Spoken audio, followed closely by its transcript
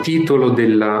titolo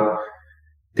della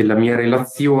mia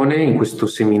relazione in questo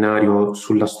seminario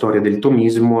sulla storia del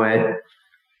tomismo è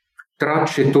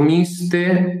Tracce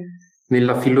tomiste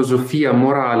nella filosofia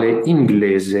morale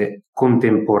inglese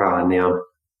contemporanea.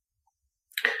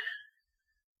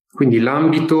 Quindi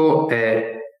l'ambito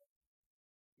è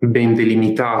ben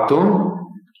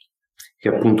delimitato, che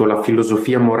è appunto la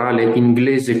filosofia morale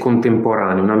inglese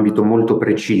contemporanea, un ambito molto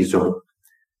preciso.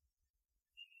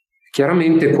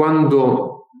 Chiaramente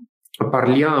quando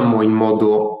parliamo in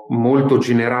modo molto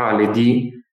generale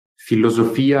di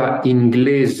filosofia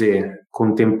inglese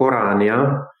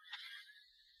contemporanea,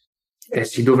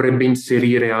 si dovrebbe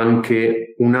inserire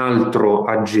anche un altro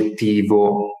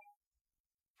aggettivo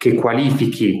che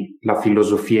qualifichi la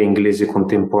filosofia inglese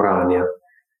contemporanea,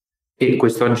 e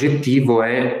questo aggettivo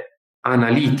è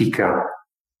analitica.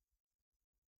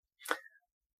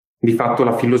 Di fatto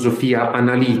la filosofia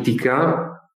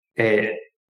analitica è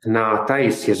nata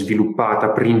e si è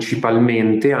sviluppata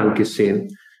principalmente, anche se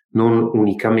non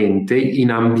unicamente, in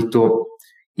ambito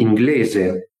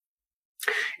inglese,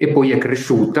 e poi è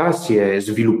cresciuta, si è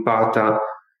sviluppata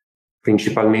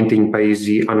principalmente in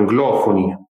paesi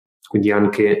anglofoni, quindi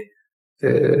anche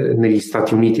negli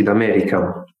Stati Uniti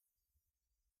d'America.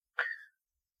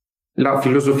 La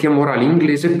filosofia morale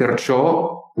inglese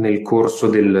perciò nel corso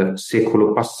del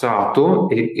secolo passato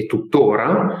e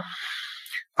tuttora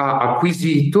ha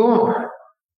acquisito,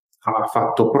 ha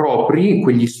fatto propri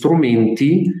quegli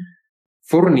strumenti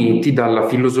forniti dalla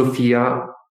filosofia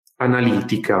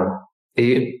analitica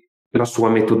e la sua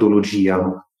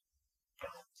metodologia.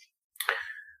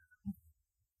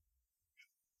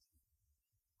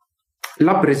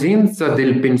 La presenza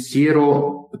del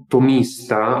pensiero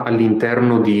tomista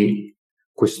all'interno di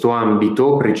questo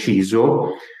ambito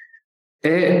preciso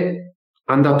è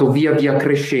andato via via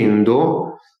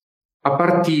crescendo a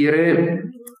partire,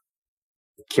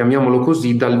 chiamiamolo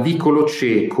così, dal vicolo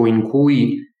cieco in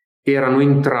cui erano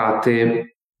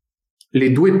entrate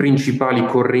le due principali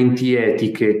correnti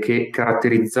etiche che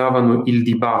caratterizzavano il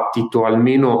dibattito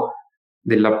almeno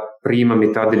della prima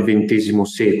metà del XX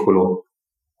secolo,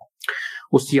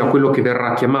 ossia quello che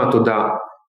verrà chiamato da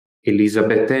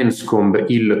Elizabeth Anscombe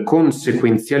il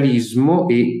consequenzialismo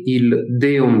e il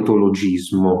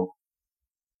deontologismo.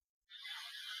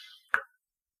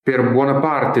 Per buona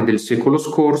parte del secolo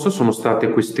scorso sono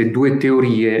state queste due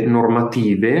teorie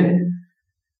normative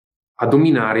a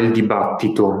dominare il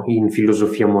dibattito in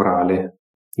filosofia morale,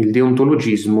 il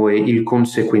deontologismo e il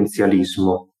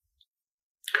consequenzialismo.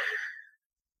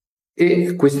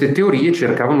 E queste teorie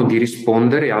cercavano di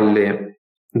rispondere alle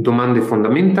domande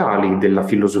fondamentali della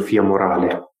filosofia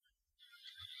morale.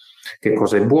 Che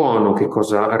cosa è buono? Che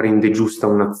cosa rende giusta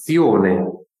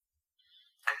un'azione?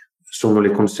 Sono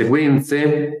le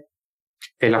conseguenze?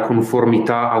 È la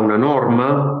conformità a una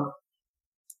norma?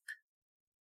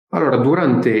 Allora,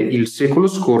 durante il secolo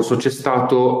scorso c'è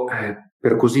stato,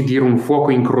 per così dire, un fuoco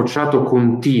incrociato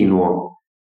continuo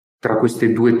tra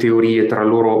queste due teorie, tra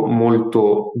loro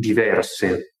molto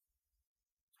diverse.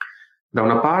 Da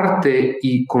una parte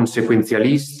i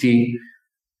consequenzialisti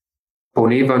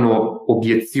ponevano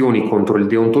obiezioni contro il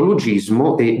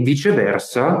deontologismo e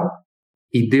viceversa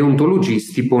i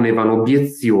deontologisti ponevano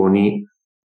obiezioni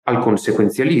al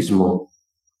consequenzialismo,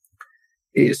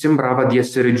 e sembrava di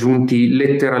essere giunti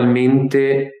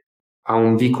letteralmente a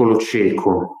un vicolo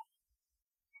cieco.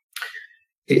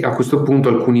 E a questo punto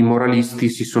alcuni moralisti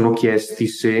si sono chiesti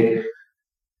se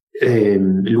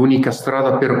l'unica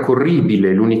strada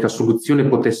percorribile, l'unica soluzione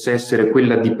potesse essere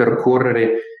quella di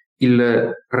percorrere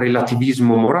il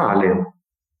relativismo morale.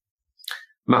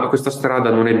 Ma questa strada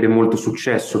non ebbe molto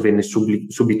successo, venne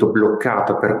subito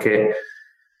bloccata perché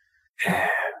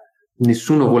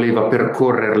nessuno voleva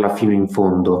percorrerla fino in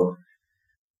fondo.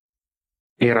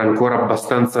 Era ancora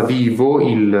abbastanza vivo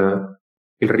il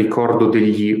ricordo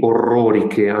degli orrori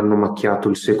che hanno macchiato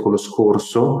il secolo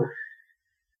scorso,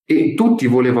 e tutti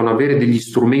volevano avere degli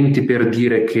strumenti per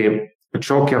dire che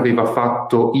ciò che aveva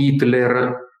fatto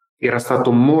Hitler era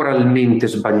stato moralmente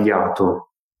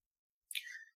sbagliato.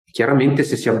 Chiaramente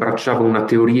se si abbracciava una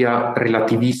teoria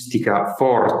relativistica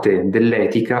forte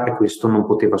dell'etica, e questo non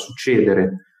poteva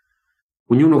succedere.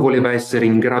 Ognuno voleva essere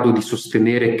in grado di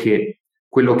sostenere che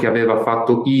quello che aveva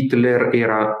fatto Hitler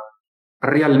era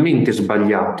realmente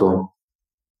sbagliato,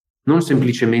 non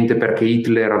semplicemente perché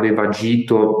Hitler aveva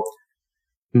agito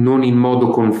non in modo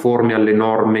conforme alle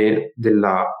norme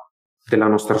della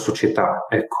nostra società,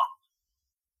 ecco.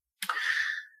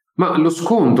 Ma lo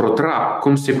scontro tra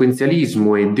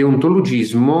consequenzialismo e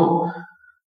deontologismo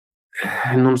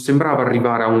non sembrava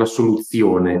arrivare a una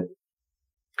soluzione.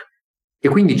 E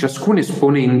quindi ciascun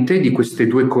esponente di queste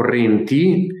due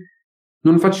correnti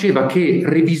non faceva che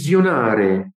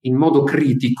revisionare in modo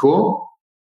critico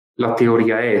la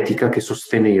teoria etica che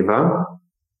sosteneva,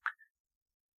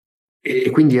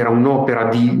 e quindi era un'opera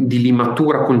di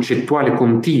limatura concettuale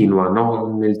continua,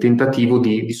 no? Nel tentativo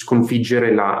di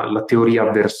sconfiggere la teoria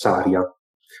avversaria,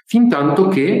 fintanto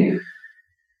che,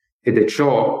 ed è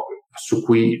ciò su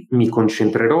cui mi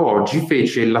concentrerò oggi,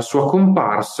 fece la sua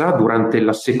comparsa durante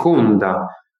la seconda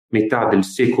metà del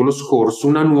secolo scorso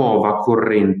una nuova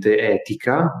corrente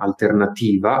etica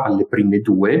alternativa alle prime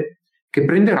due, che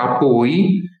prenderà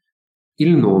poi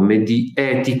il nome di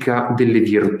etica delle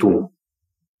virtù.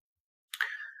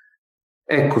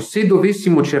 Ecco, se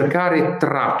dovessimo cercare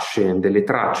delle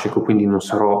tracce, quindi non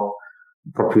sarò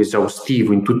proprio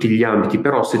esaustivo in tutti gli ambiti,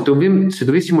 però se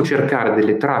dovessimo cercare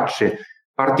delle tracce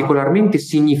particolarmente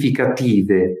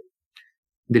significative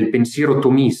del pensiero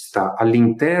tomista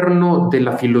all'interno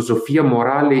della filosofia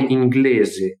morale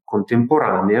inglese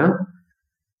contemporanea,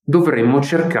 dovremmo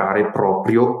cercare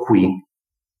proprio qui.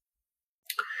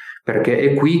 Perché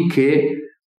è qui che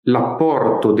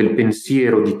l'apporto del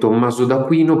pensiero di Tommaso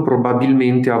d'Aquino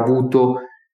probabilmente ha avuto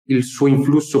il suo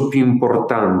influsso più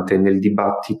importante nel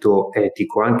dibattito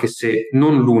etico, anche se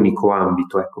non l'unico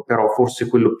ambito, ecco, però forse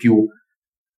quello più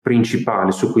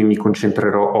principale su cui mi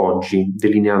concentrerò oggi,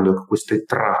 delineando queste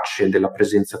tracce della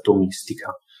presenza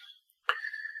tomistica.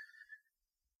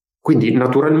 Quindi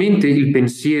naturalmente il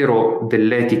pensiero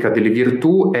dell'etica delle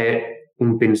virtù è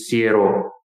un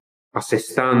pensiero a sé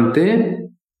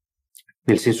stante,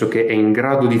 nel senso che è in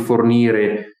grado di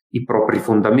fornire i propri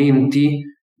fondamenti,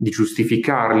 di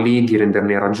giustificarli, di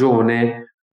renderne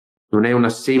ragione. Non è una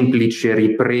semplice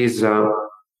ripresa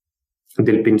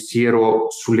del pensiero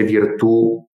sulle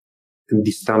virtù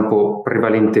di stampo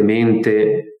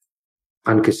prevalentemente,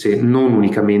 anche se non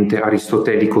unicamente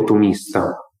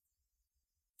aristotelico-tomista.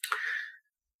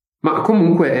 Ma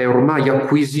comunque è ormai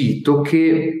acquisito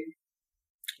che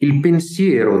il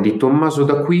pensiero di Tommaso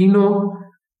d'Aquino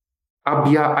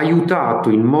abbia aiutato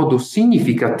in modo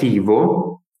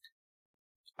significativo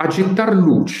a gettar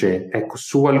luce, ecco,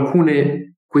 su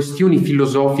alcune questioni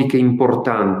filosofiche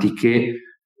importanti che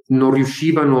non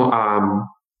riuscivano a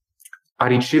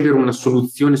ricevere una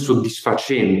soluzione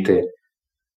soddisfacente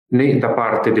né da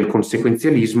parte del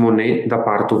conseguenzialismo né da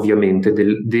parte ovviamente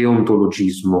del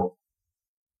deontologismo.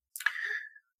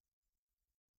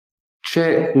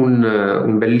 C'è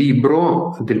un bel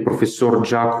libro del professor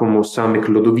Giacomo Samek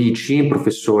Lodovici,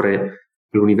 professore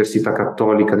all'Università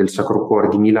Cattolica del Sacro Cuore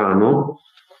di Milano,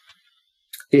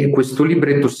 e questo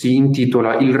libretto si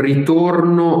intitola Il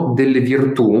ritorno delle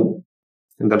virtù,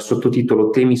 dal sottotitolo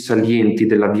Temi salienti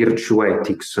della Virtue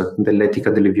Ethics,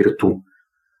 dell'etica delle virtù.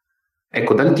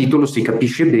 Ecco, dal titolo si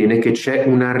capisce bene che c'è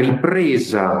una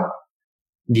ripresa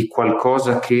di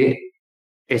qualcosa che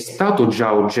è stato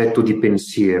già oggetto di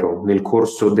pensiero nel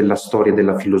corso della storia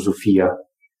della filosofia.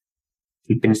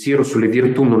 Il pensiero sulle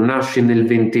virtù non nasce nel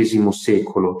XX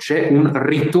secolo, c'è un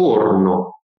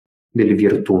ritorno delle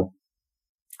virtù,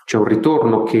 c'è un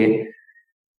ritorno che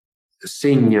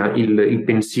segna il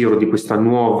pensiero di questa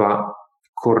nuova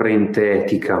corrente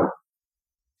etica.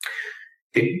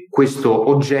 E questo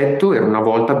oggetto era una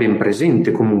volta ben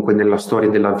presente comunque nella storia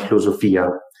della filosofia,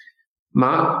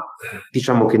 ma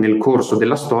diciamo che nel corso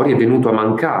della storia è venuto a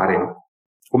mancare,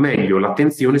 o meglio,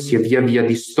 l'attenzione si è via via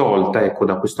distolta, ecco,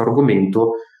 da questo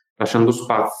argomento, lasciando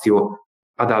spazio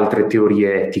ad altre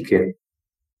teorie etiche.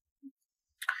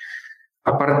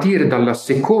 A partire dalla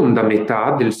seconda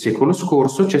metà del secolo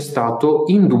scorso c'è stato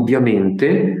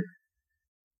indubbiamente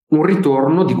un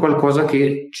ritorno di qualcosa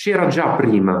che c'era già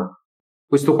prima.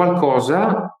 Questo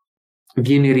qualcosa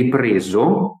viene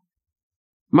ripreso,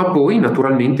 ma poi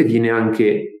naturalmente viene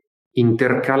anche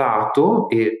intercalato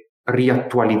e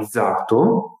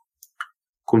riattualizzato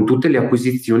con tutte le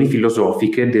acquisizioni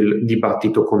filosofiche del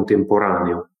dibattito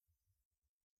contemporaneo.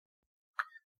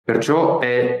 Perciò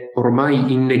è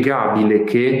ormai innegabile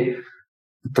che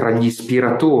tra gli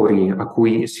ispiratori a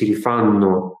cui si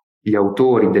rifanno gli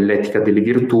autori dell'etica delle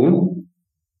virtù,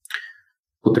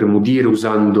 potremmo dire,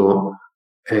 usando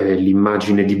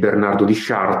l'immagine di Bernardo di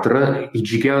Chartres, i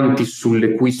giganti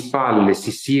sulle cui spalle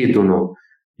si siedono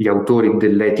gli autori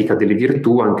dell'etica delle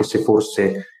virtù, anche se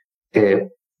forse è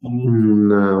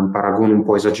un paragone un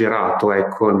po' esagerato,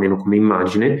 ecco, almeno come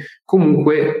immagine.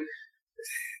 Comunque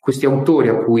questi autori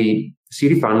a cui si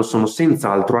rifanno sono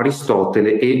senz'altro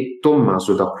Aristotele e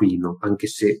Tommaso d'Aquino, anche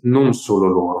se non solo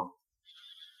loro.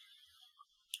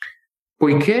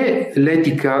 Poiché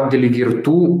l'etica delle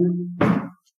virtù,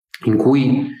 in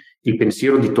cui il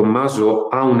pensiero di Tommaso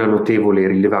ha una notevole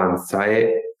rilevanza,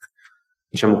 è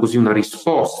diciamo così, una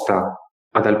risposta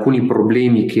ad alcuni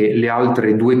problemi che le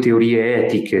altre due teorie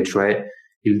etiche, cioè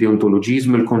il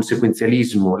deontologismo e il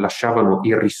conseguenzialismo, lasciavano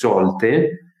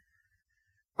irrisolte,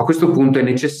 a questo punto è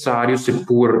necessario,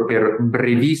 seppur per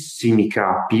brevissimi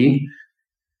capi,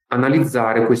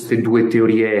 analizzare queste due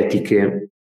teorie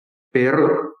etiche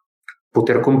per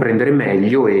poter comprendere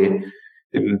meglio e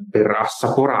per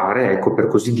assaporare, ecco, per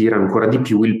così dire, ancora di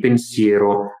più il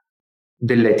pensiero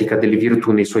dell'etica delle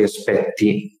virtù nei suoi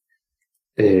aspetti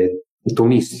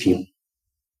tomisti.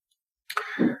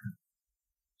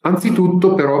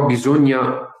 Anzitutto però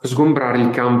bisogna sgombrare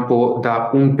il campo da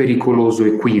un pericoloso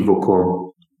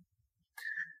equivoco,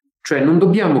 cioè non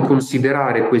dobbiamo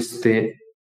considerare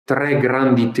queste tre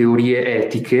grandi teorie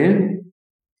etiche,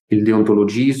 il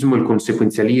deontologismo, il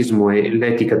conseguenzialismo e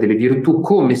l'etica delle virtù,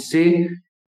 come se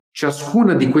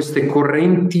ciascuna di queste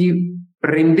correnti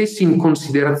prendesse in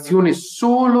considerazione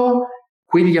solo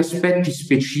quegli aspetti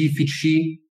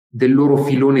specifici del loro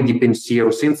filone di pensiero,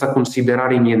 senza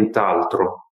considerare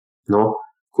nient'altro, no?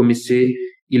 Come se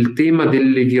il tema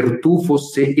delle virtù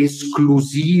fosse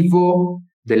esclusivo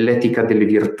dell'etica delle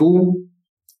virtù,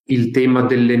 il tema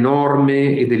delle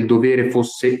norme e del dovere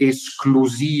fosse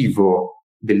esclusivo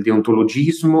del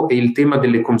deontologismo e il tema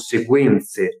delle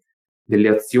conseguenze delle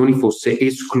azioni fosse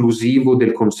esclusivo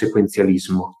del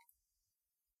conseguenzialismo.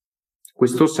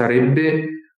 Questo sarebbe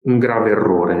un grave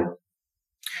errore.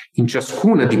 In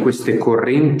ciascuna di queste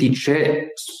correnti c'è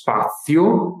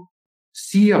spazio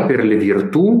sia per le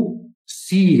virtù,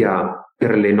 sia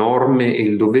per le norme e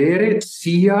il dovere,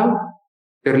 sia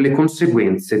per le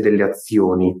conseguenze delle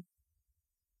azioni.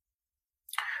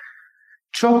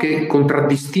 Ciò che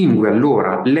contraddistingue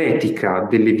allora l'etica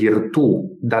delle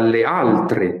virtù dalle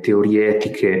altre teorie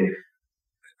etiche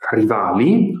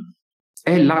rivali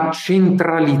è la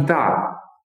centralità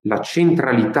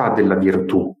della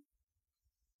virtù.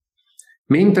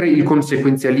 Mentre il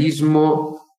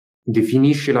conseguenzialismo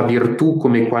definisce la virtù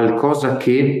come qualcosa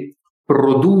che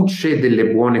produce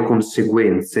delle buone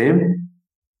conseguenze,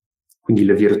 quindi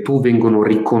le virtù vengono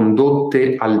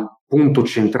ricondotte al punto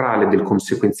centrale del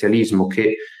conseguenzialismo,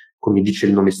 che, come dice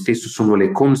il nome stesso, sono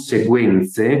le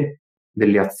conseguenze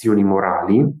delle azioni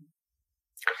morali,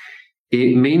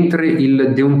 e mentre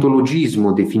il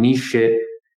deontologismo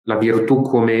definisce la virtù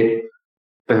come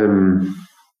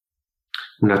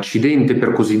un accidente,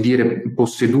 per così dire,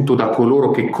 posseduto da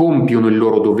coloro che compiono il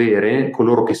loro dovere,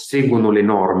 coloro che seguono le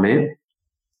norme,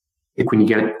 e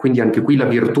quindi anche qui la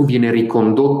virtù viene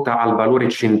ricondotta al valore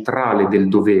centrale del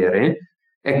dovere.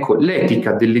 Ecco,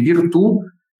 l'etica delle virtù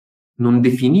non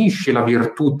definisce la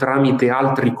virtù tramite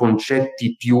altri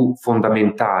concetti più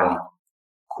fondamentali,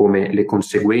 come le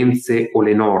conseguenze o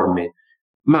le norme,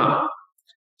 ma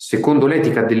secondo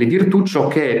l'etica delle virtù ciò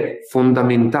che è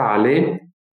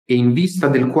fondamentale e in vista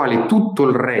del quale tutto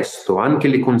il resto, anche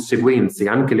le conseguenze,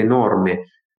 anche le norme,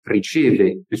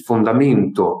 riceve il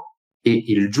fondamento e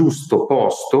il giusto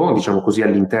posto, diciamo così,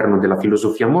 all'interno della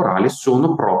filosofia morale,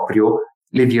 sono proprio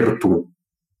le virtù.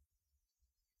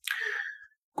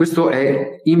 Questo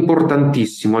è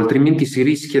importantissimo, altrimenti si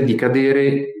rischia di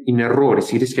cadere in errore,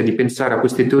 si rischia di pensare a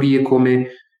queste teorie come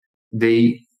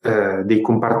dei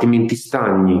compartimenti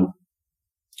stagni,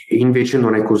 e invece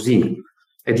non è così.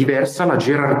 È diversa la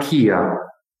gerarchia.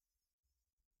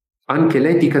 Anche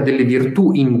l'etica delle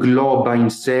virtù ingloba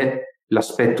in sé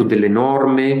l'aspetto delle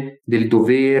norme, del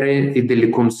dovere e delle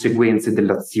conseguenze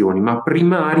delle azioni, ma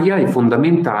primaria e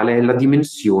fondamentale è la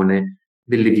dimensione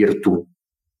delle virtù.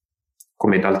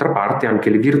 Come d'altra parte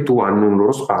anche le virtù hanno un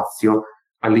loro spazio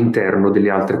all'interno delle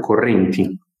altre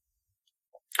correnti.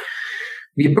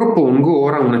 Vi propongo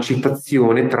ora una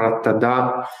citazione tratta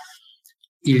da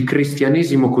Il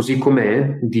cristianesimo così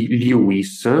com'è di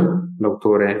Lewis,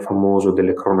 l'autore famoso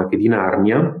delle Cronache di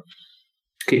Narnia,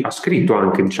 che ha scritto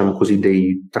anche, diciamo così,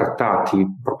 dei trattati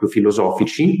proprio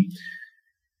filosofici,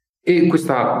 e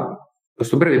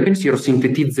questo breve pensiero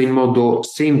sintetizza in modo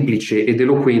semplice ed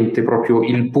eloquente proprio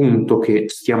il punto che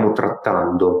stiamo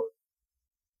trattando.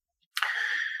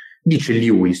 Dice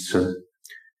Lewis: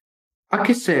 a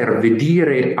che serve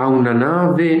dire a una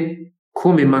nave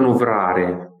come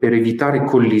manovrare per evitare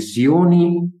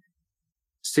collisioni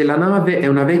se la nave è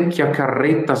una vecchia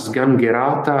carretta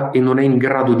sgangherata e non è in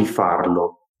grado di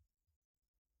farlo?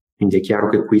 Quindi è chiaro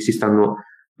che qui si stanno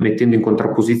mettendo in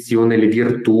contrapposizione le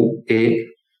virtù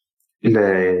e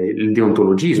il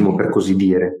deontologismo, per così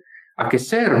dire. A che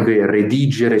serve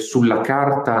redigere sulla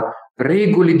carta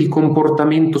regole di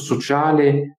comportamento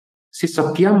sociale se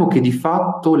sappiamo che di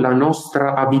fatto la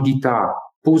nostra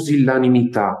avidità,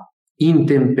 pusillanimità,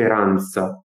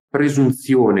 intemperanza,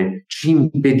 presunzione ci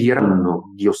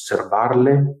impediranno di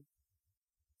osservarle?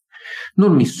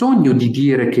 Non mi sogno di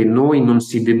dire che noi non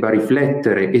si debba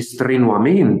riflettere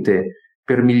strenuamente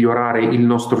per migliorare il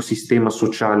nostro sistema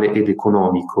sociale ed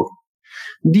economico.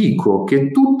 Dico che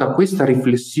tutta questa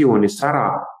riflessione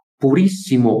sarà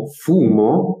purissimo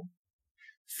fumo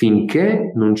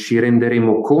finché non ci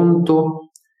renderemo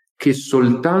conto che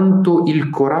soltanto il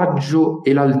coraggio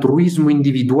e l'altruismo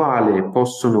individuale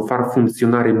possono far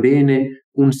funzionare bene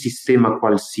un sistema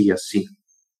qualsiasi.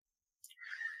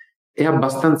 È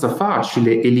abbastanza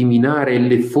facile eliminare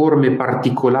le forme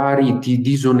particolari di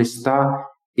disonestà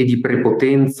e di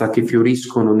prepotenza che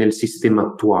fioriscono nel sistema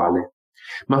attuale,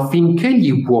 ma finché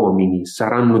gli uomini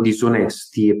saranno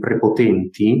disonesti e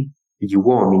prepotenti, gli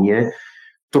uomini,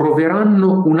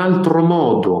 troveranno un altro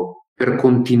modo per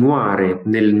continuare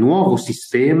nel nuovo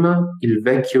sistema il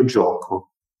vecchio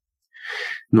gioco.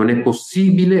 Non è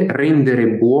possibile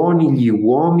rendere buoni gli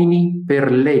uomini per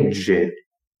legge,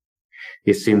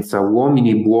 e senza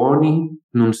uomini buoni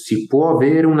non si può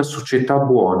avere una società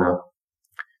buona.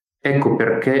 Ecco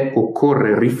perché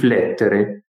occorre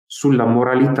riflettere sulla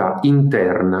moralità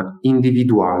interna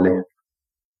individuale.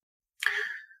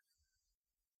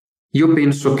 Io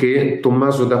penso che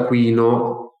Tommaso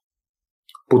d'Aquino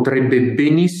potrebbe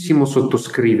benissimo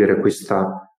sottoscrivere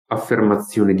questa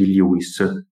affermazione di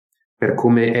Lewis, per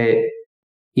come è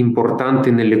importante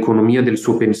nell'economia del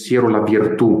suo pensiero la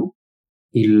virtù,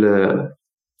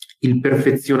 il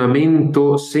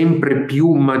perfezionamento sempre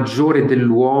più maggiore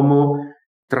dell'uomo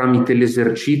tramite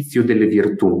l'esercizio delle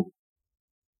virtù.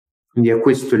 Quindi è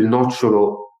questo il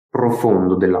nocciolo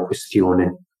profondo della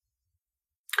questione.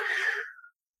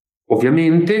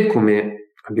 Ovviamente,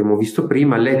 come abbiamo visto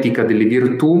prima, l'etica delle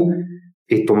virtù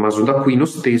e Tommaso d'Aquino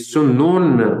stesso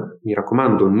mi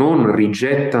raccomando, non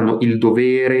rigettano il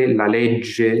dovere, la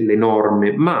legge, le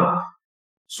norme, ma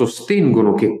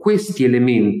sostengono che questi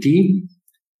elementi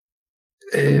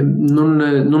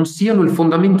non siano il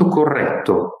fondamento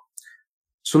corretto.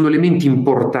 Sono elementi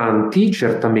importanti,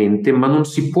 certamente, ma non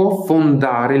si può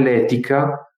fondare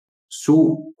l'etica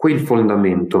su quel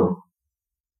fondamento.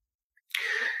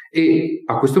 E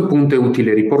a questo punto è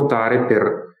utile riportare,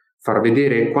 per far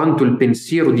vedere quanto il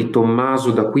pensiero di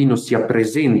Tommaso d'Aquino sia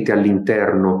presente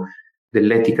all'interno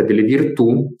dell'etica delle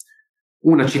virtù,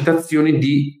 una citazione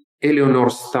di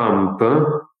Eleanor Stump,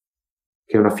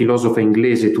 che è una filosofa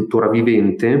inglese tuttora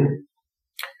vivente,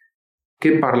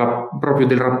 che parla proprio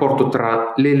del rapporto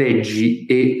tra le leggi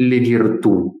e le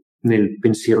virtù nel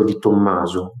pensiero di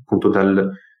Tommaso, appunto dal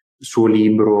suo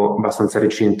libro abbastanza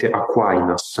recente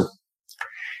Aquinas.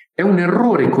 È un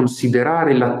errore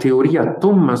considerare la teoria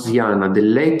tommasiana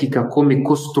dell'etica come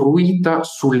costruita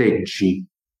su leggi.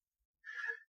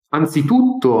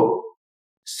 Anzitutto,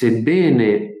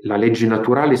 sebbene la legge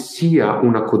naturale sia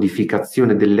una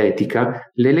codificazione dell'etica,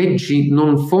 le leggi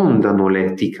non fondano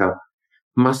l'etica,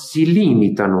 ma si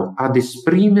limitano ad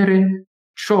esprimere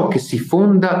ciò che si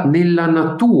fonda nella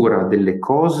natura delle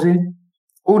cose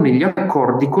o negli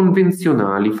accordi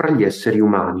convenzionali fra gli esseri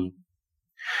umani.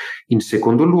 In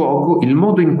secondo luogo, il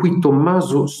modo in cui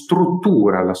Tommaso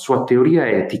struttura la sua teoria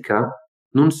etica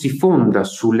non si fonda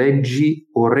su leggi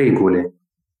o regole.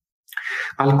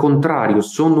 Al contrario,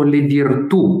 sono le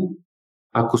virtù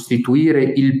a costituire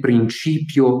il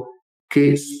principio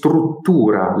che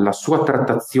struttura la sua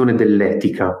trattazione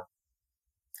dell'etica.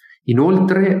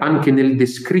 Inoltre, anche nel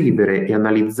descrivere e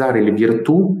analizzare le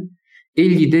virtù,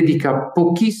 egli dedica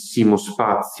pochissimo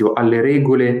spazio alle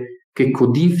regole che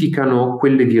codificano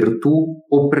quelle virtù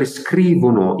o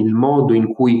prescrivono il modo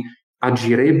in cui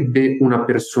agirebbe una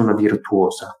persona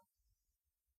virtuosa.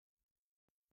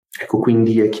 Ecco,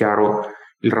 quindi è chiaro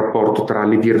il rapporto tra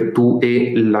le virtù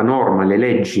e la norma, le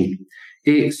leggi.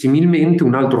 E similmente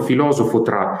un altro filosofo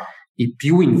tra i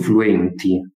più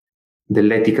influenti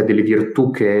dell'etica delle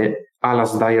virtù, che è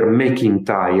Alasdair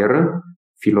MacIntyre,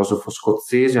 filosofo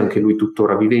scozzese, anche lui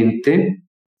tuttora vivente,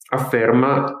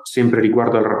 afferma, sempre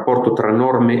riguardo al rapporto tra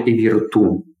norme e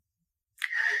virtù: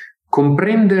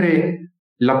 comprendere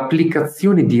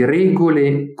l'applicazione di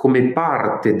regole come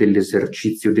parte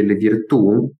dell'esercizio delle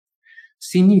virtù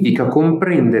significa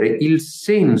comprendere il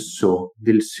senso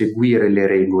del seguire le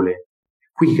regole.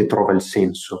 Qui che trova il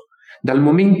senso, dal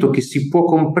momento che si può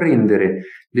comprendere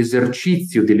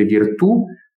l'esercizio delle virtù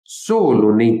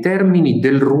solo nei termini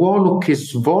del ruolo che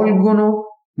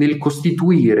svolgono nel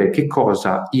costituire che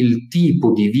cosa? Il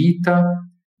tipo di vita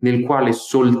nel quale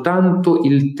soltanto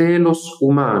il telos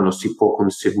umano si può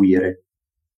conseguire.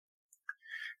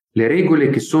 Le regole,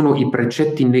 che sono i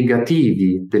precetti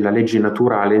negativi della legge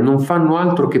naturale, non fanno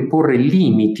altro che porre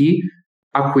limiti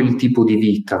a quel tipo di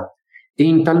vita e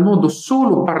in tal modo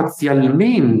solo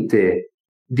parzialmente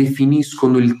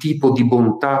definiscono il tipo di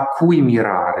bontà cui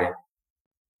mirare.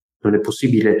 Non è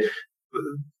possibile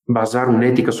basare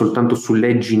un'etica soltanto su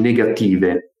leggi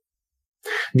negative.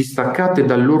 Distaccate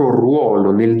dal loro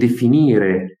ruolo nel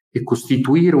definire e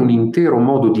costituire un intero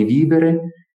modo di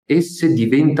vivere, esse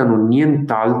diventano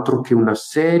nient'altro che una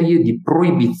serie di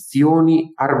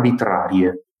proibizioni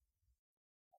arbitrarie.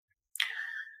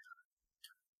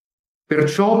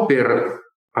 Perciò per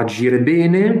agire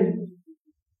bene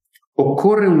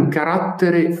occorre un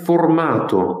carattere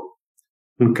formato,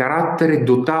 un carattere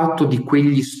dotato di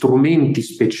quegli strumenti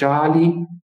speciali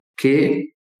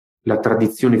che la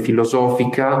tradizione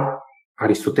filosofica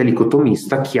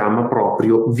aristotelico-tomista chiama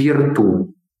proprio virtù.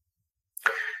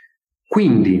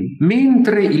 Quindi,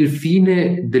 mentre il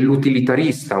fine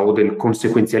dell'utilitarista o del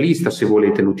conseguenzialista, se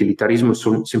volete, l'utilitarismo è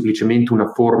semplicemente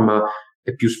una forma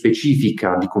più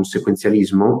specifica di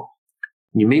conseguenzialismo,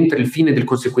 mentre il fine del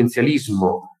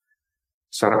conseguenzialismo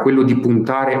sarà quello di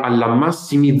puntare alla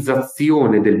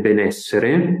massimizzazione del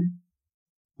benessere,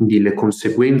 quindi le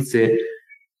conseguenze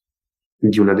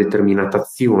di una determinata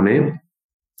azione,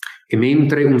 e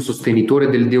mentre un sostenitore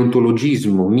del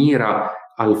deontologismo mira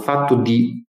al fatto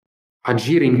di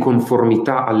agire in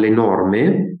conformità alle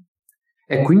norme,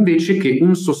 ecco invece che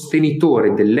un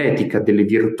sostenitore dell'etica delle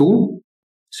virtù,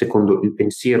 secondo il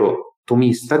pensiero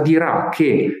tomista, dirà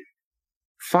che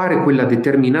fare quella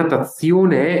determinata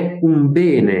azione è un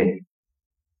bene,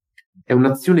 è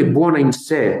un'azione buona in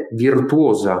sé,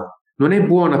 virtuosa, non è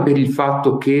buona per il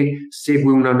fatto che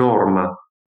segue una norma,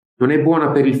 non è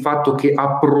buona per il fatto che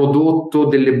ha prodotto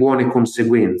delle buone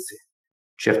conseguenze.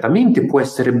 Certamente può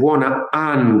essere buona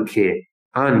anche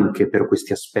per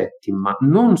questi aspetti, ma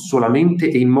non solamente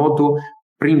e in modo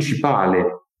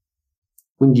principale.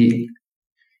 Quindi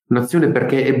un'azione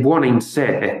perché è buona in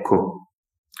sé, ecco.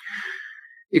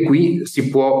 E qui si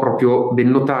può proprio ben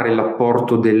notare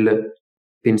l'apporto del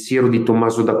pensiero di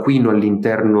Tommaso d'Aquino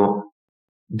all'interno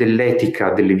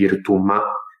dell'etica delle virtù, ma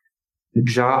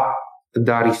già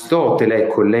da Aristotele,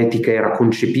 ecco, l'etica era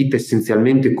concepita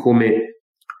essenzialmente come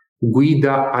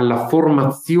guida alla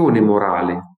formazione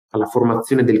morale, alla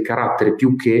formazione del carattere,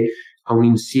 più che a un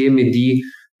insieme di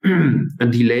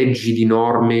leggi, di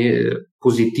norme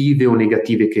positive o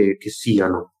negative che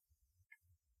siano.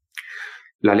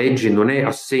 La legge non è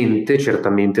assente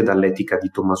certamente dall'etica di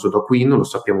Tommaso d'Aquino, lo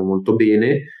sappiamo molto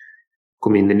bene,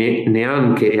 come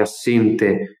neanche è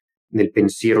assente nel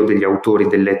pensiero degli autori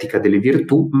dell'etica delle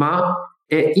virtù, ma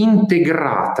è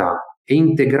integrata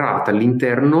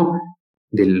all'interno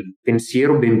del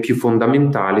pensiero ben più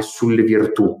fondamentale sulle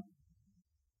virtù.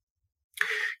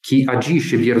 Chi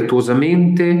agisce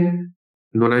virtuosamente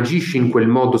non agisce in quel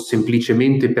modo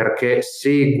semplicemente perché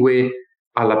segue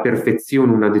alla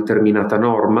perfezione una determinata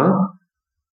norma,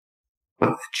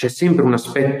 ma c'è sempre un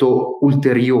aspetto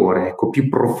ulteriore, ecco, più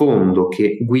profondo,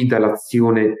 che guida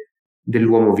l'azione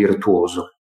dell'uomo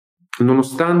virtuoso.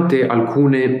 Nonostante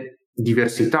alcune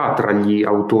diversità tra gli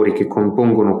autori che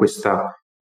compongono questa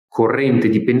corrente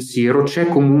di pensiero, c'è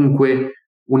comunque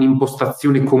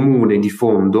un'impostazione comune di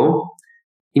fondo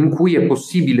in cui è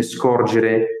possibile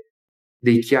scorgere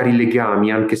dei chiari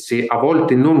legami, anche se a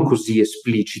volte non così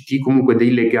espliciti, comunque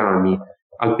dei legami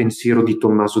al pensiero di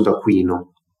Tommaso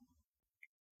d'Aquino.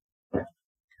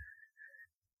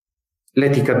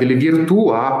 L'etica delle virtù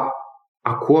ha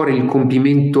a cuore il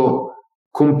compimento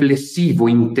complessivo,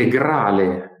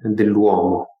 integrale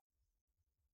dell'uomo.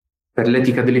 Per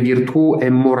l'etica delle virtù è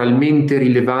moralmente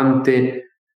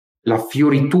rilevante la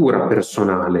fioritura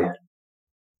personale.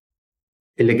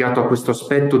 E legato a questo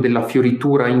aspetto della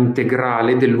fioritura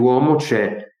integrale dell'uomo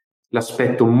c'è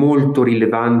l'aspetto molto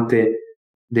rilevante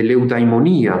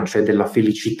dell'eudaimonia, cioè della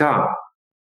felicità,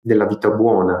 della vita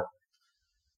buona.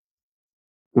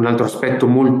 Un altro aspetto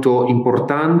molto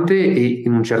importante e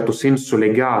in un certo senso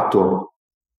legato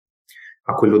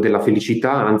a quello della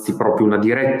felicità, anzi proprio una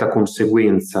diretta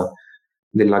conseguenza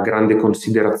della grande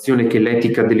considerazione che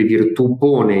l'etica delle virtù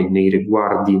pone nei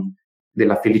riguardi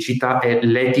della felicità, è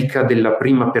l'etica della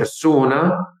prima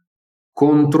persona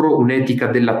contro un'etica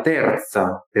della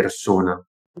terza persona.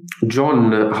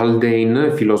 John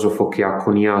Haldane, filosofo che ha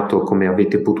coniato, come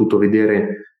avete potuto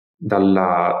vedere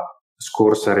dalla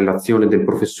scorsa relazione del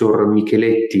professor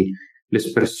Micheletti,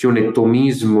 l'espressione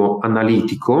tomismo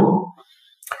analitico,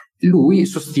 lui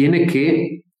sostiene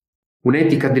che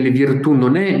un'etica delle virtù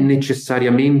non è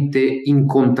necessariamente in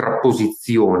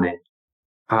contrapposizione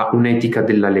a un'etica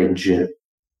della legge.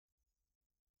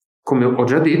 Come ho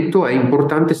già detto, è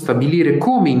importante stabilire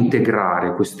come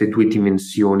integrare queste due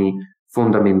dimensioni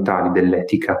fondamentali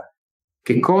dell'etica.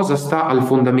 Che cosa sta al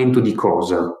fondamento di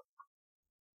cosa?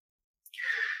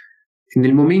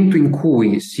 nel momento in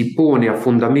cui si pone a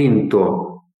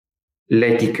fondamento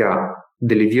l'etica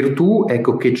delle virtù,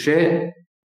 ecco che c'è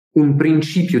un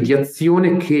principio di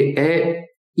azione che è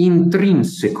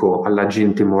intrinseco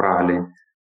all'agente morale,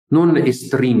 non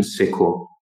estrinseco,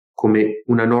 come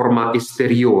una norma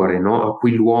esteriore, no? A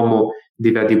cui l'uomo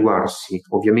deve adeguarsi.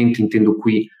 Ovviamente intendo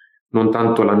qui non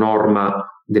tanto la norma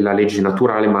della legge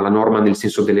naturale, ma la norma nel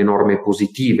senso delle norme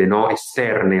positive, no?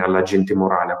 Esterne all'agente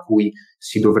morale, a cui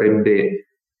si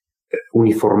dovrebbe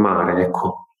uniformare,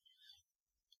 ecco.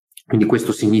 Quindi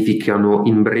questo significano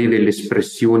in breve le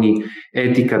espressioni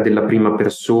etica della prima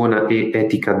persona e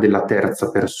etica della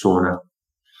terza persona.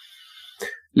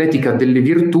 L'etica delle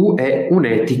virtù è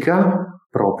un'etica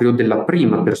proprio della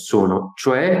prima persona,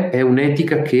 cioè è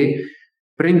un'etica che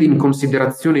prende in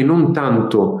considerazione non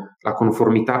tanto la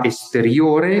conformità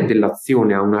esteriore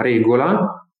dell'azione a una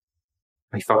regola,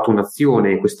 hai fatto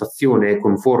un'azione e questa azione è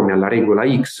conforme alla regola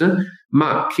X,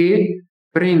 ma che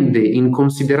prende in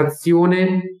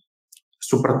considerazione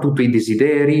soprattutto i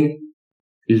desideri,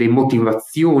 le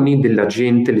motivazioni della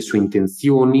gente, le sue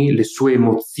intenzioni, le sue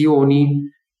emozioni,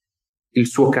 il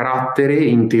suo carattere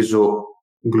inteso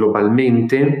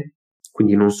globalmente,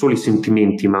 quindi non solo i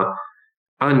sentimenti, ma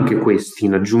anche questi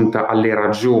in aggiunta alle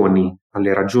ragioni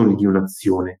di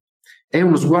un'azione. È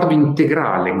uno sguardo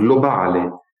integrale,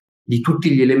 globale, di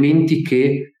tutti gli elementi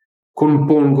che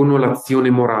compongono l'azione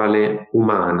morale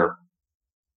umana,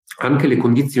 anche le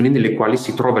condizioni nelle quali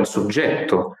si trova il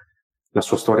soggetto, la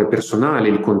sua storia personale,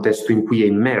 il contesto in cui è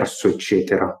immerso,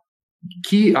 eccetera.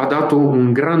 Chi ha dato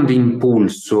un grande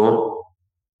impulso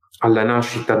alla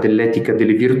nascita dell'etica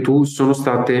delle virtù sono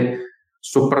state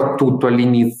soprattutto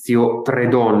all'inizio 3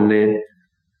 donne: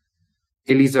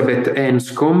 Elizabeth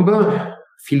Anscombe,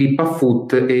 Philippa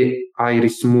Foot e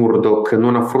Iris Murdoch.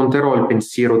 Non affronterò il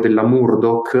pensiero della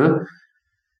Murdoch,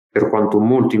 per quanto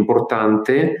molto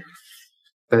importante,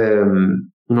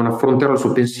 non affronterò il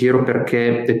suo pensiero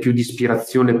perché è più di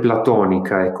ispirazione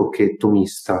platonica, ecco, che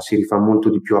tomista, si rifà molto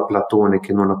di più a Platone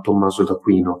che non a Tommaso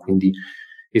d'Aquino, quindi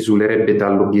esulerebbe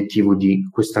dall'obiettivo di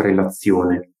questa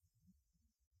relazione.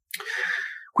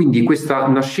 Quindi questa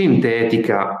nascente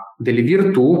etica delle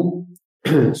virtù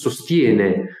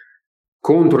sostiene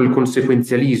contro il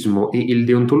conseguenzialismo e il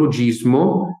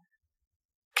deontologismo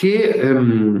che,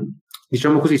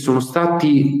 diciamo così, sono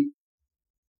stati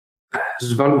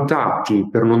svalutati,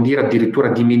 per non dire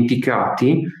addirittura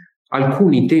dimenticati,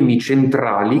 alcuni temi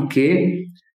centrali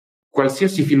che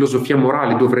qualsiasi filosofia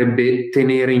morale dovrebbe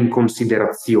tenere in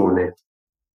considerazione,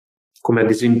 come ad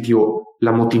esempio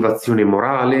la motivazione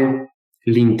morale,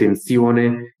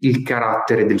 l'intenzione, il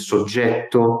carattere del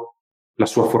soggetto, la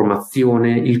sua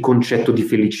formazione, il concetto di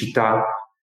felicità,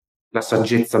 la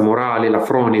saggezza morale, la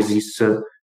phronesis,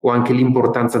 o anche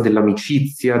l'importanza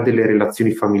dell'amicizia, delle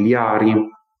relazioni familiari,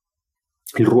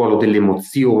 il ruolo delle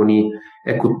emozioni,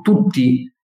 ecco,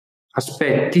 tutti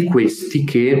aspetti questi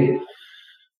che,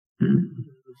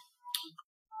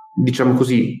 diciamo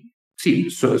così, sì,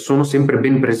 sono sempre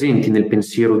ben presenti nel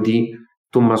pensiero di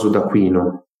Tommaso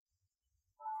d'Aquino.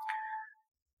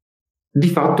 Di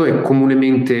fatto è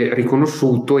comunemente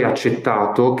riconosciuto e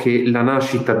accettato che la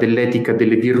nascita dell'etica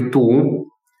delle virtù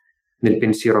nel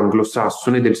pensiero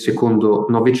anglosassone del secondo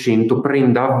Novecento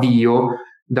prenda avvio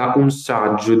da un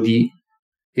saggio di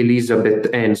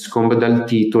Elizabeth Anscombe dal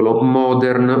titolo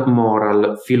Modern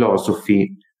Moral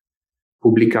Philosophy,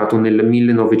 pubblicato nel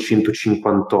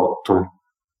 1958.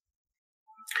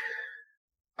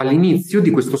 All'inizio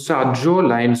di questo saggio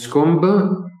la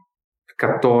Anscombe,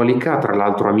 cattolica, tra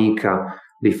l'altro amica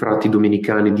dei frati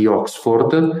domenicani di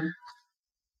Oxford,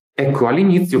 ecco,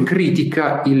 all'inizio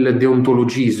critica il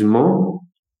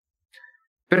deontologismo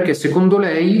perché secondo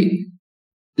lei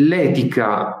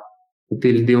l'etica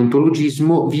del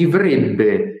deontologismo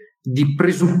vivrebbe di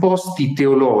presupposti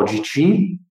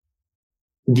teologici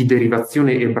di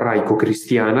derivazione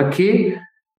ebraico-cristiana che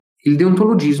il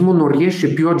deontologismo non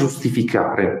riesce più a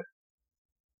giustificare.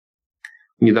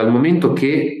 Quindi dal momento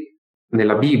che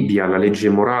nella Bibbia la legge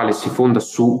morale si fonda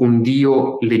su un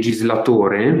Dio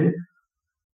legislatore,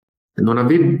 non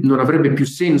avrebbe più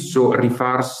senso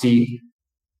rifarsi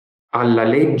alla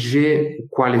legge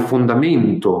quale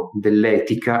fondamento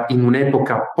dell'etica in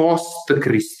un'epoca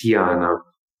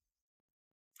post-cristiana.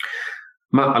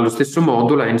 Ma allo stesso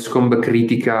modo la Anscombe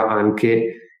critica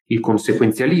anche il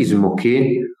conseguenzialismo,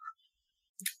 che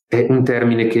è un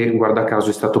termine che, guarda caso,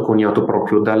 è stato coniato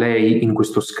proprio da lei in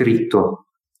questo scritto.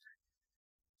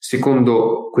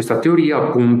 Secondo questa teoria,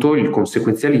 appunto, il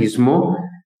conseguenzialismo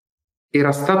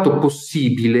era stato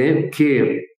possibile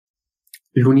che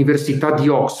l'Università di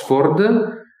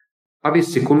Oxford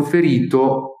avesse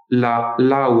conferito la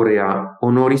laurea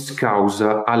honoris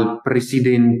causa al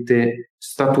presidente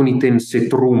statunitense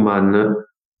Truman,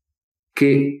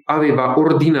 che aveva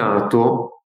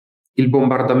ordinato il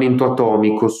bombardamento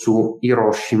atomico su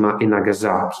Hiroshima e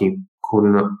Nagasaki,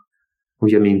 con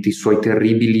ovviamente i suoi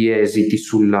terribili esiti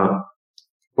sulla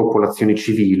popolazione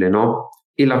civile, no?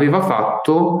 E l'aveva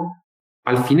fatto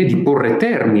al fine di porre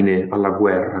termine alla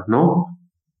guerra, no?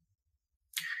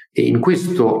 E in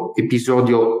questo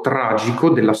episodio tragico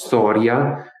della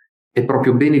storia è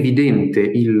proprio ben evidente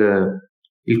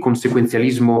il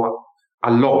conseguenzialismo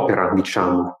all'opera,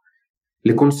 diciamo.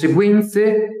 Le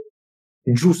conseguenze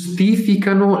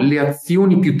giustificano le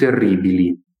azioni più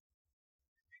terribili.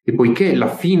 E poiché la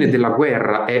fine della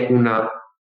guerra è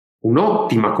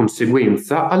un'ottima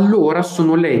conseguenza, allora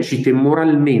sono lecite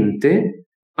moralmente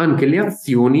anche le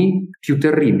azioni più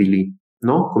terribili,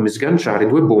 no? Come sganciare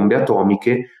 2 bombe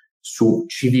atomiche su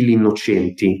civili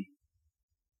innocenti.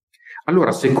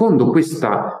 Allora, secondo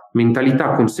questa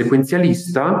mentalità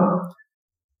conseguenzialista,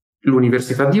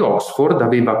 l'Università di Oxford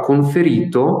aveva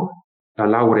conferito la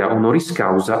laurea honoris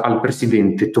causa al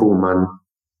presidente Truman.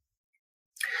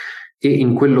 E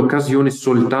in quell'occasione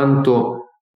soltanto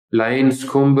la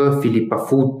Enscombe, Philippa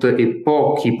Foot e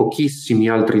pochissimi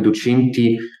altri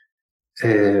docenti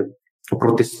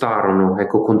protestarono,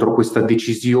 ecco, contro questa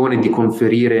decisione di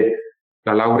conferire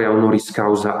la laurea honoris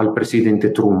causa al presidente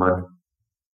Truman.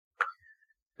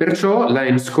 Perciò la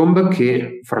Enscombe,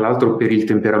 che fra l'altro per il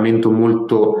temperamento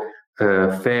molto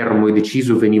fermo e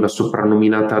deciso veniva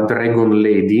soprannominata Dragon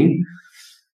Lady,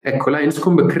 ecco, la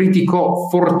Enscombe criticò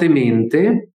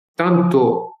fortemente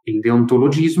tanto il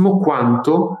deontologismo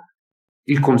quanto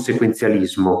il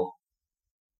conseguenzialismo.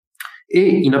 E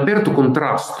in aperto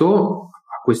contrasto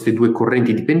a queste 2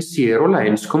 correnti di pensiero, la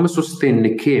Enscombe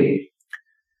sostenne che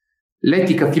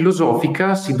l'etica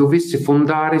filosofica si dovesse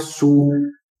fondare su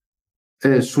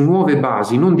nuove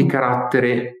basi, non di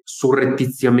carattere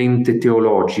surrettiziamente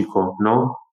teologico,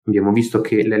 no? Abbiamo visto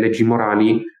che le leggi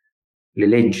morali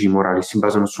si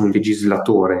basano su un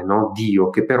legislatore, no? Dio,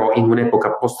 che però in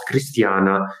un'epoca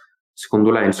post-cristiana,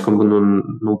 secondo la Enscombe,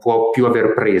 non può più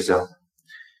aver presa.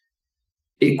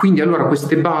 E quindi allora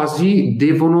queste basi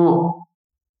devono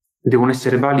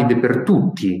essere valide per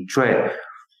tutti, cioè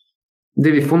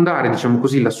deve fondare, diciamo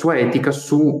così, la sua etica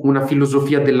su una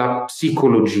filosofia della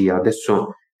psicologia.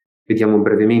 Adesso vediamo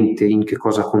brevemente in che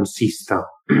cosa consista.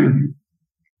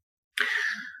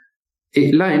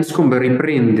 E la Enscombe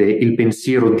riprende il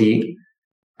pensiero di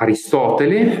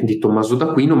Aristotele, di Tommaso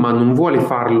d'Aquino, ma non vuole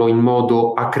farlo in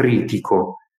modo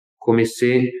acritico, come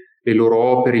se le loro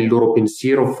opere, il loro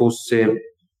pensiero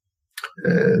fosse,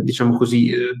 diciamo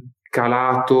così,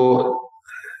 calato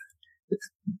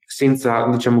senza,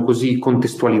 diciamo così,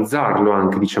 contestualizzarlo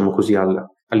anche, diciamo così,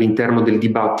 all'interno del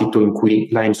dibattito in cui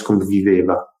la Enscombe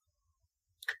viveva.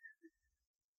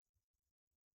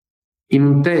 In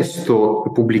un testo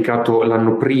pubblicato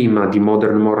l'anno prima di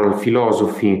Modern Moral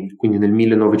Philosophy, quindi nel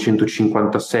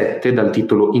 1957, dal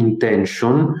titolo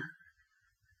Intention,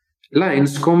 la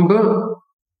Enscombe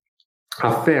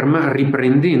afferma,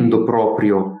 riprendendo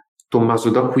proprio Tommaso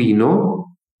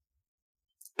d'Aquino,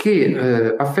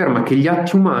 che afferma che gli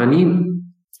atti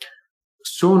umani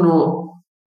sono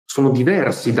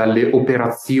diversi dalle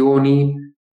operazioni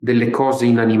delle cose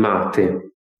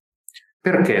inanimate.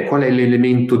 Perché? Qual è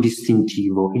l'elemento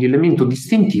distintivo? L'elemento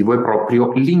distintivo è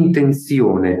proprio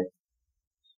l'intenzione.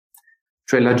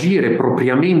 Cioè l'agire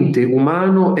propriamente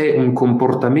umano è un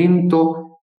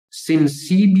comportamento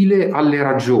sensibile alle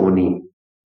ragioni.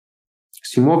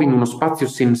 Si muove in uno spazio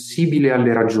sensibile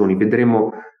alle ragioni.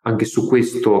 Vedremo anche su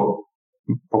questo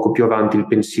poco più avanti il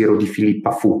pensiero di Philippa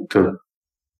Foot.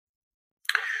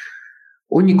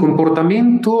 Ogni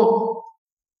comportamento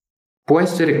può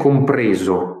essere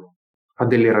compreso a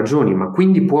delle ragioni, ma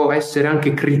quindi può essere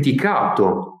anche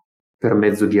criticato per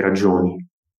mezzo di ragioni.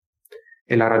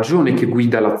 È la ragione che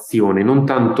guida l'azione, non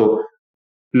tanto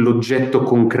l'oggetto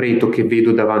concreto che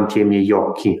vedo davanti ai miei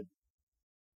occhi.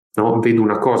 No? Vedo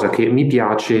una cosa che mi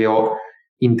piace e ho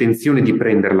intenzione di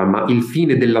prenderla, ma il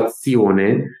fine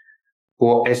dell'azione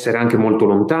può essere anche molto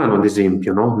lontano, ad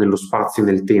esempio, no? Nello spazio e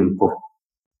nel tempo.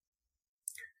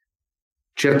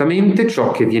 Certamente ciò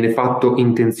che viene fatto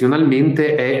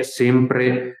intenzionalmente è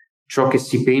sempre ciò che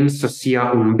si pensa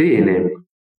sia un bene,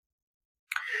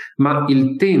 ma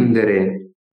il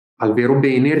tendere al vero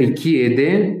bene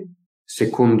richiede,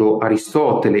 secondo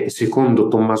Aristotele e secondo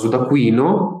Tommaso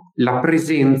d'Aquino, la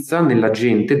presenza nella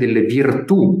gente delle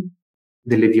virtù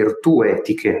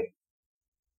etiche.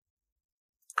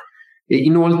 E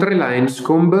inoltre la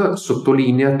Enscombe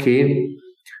sottolinea che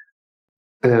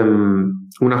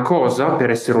una cosa, per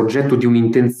essere oggetto di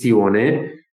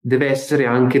un'intenzione, deve essere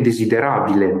anche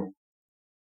desiderabile.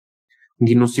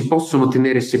 Quindi non si possono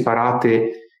tenere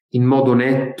separate in modo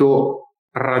netto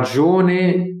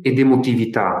ragione ed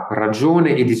emotività,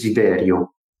 ragione e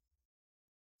desiderio.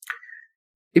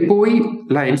 E poi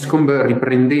la Enscombe,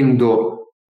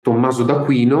 riprendendo Tommaso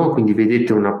d'Aquino, quindi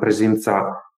vedete una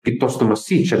presenza piuttosto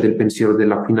massiccia del pensiero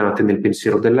dell'Aquinate nel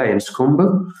pensiero della Enscombe,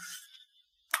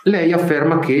 lei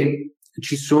afferma che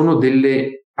ci sono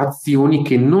delle azioni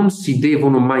che non si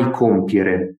devono mai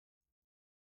compiere.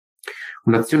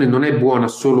 Un'azione non è buona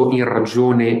solo in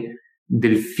ragione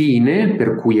del fine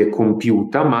per cui è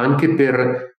compiuta, ma anche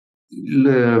per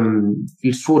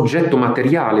il suo oggetto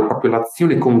materiale, proprio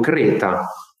l'azione concreta.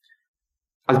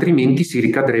 Altrimenti si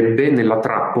ricadrebbe nella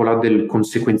trappola del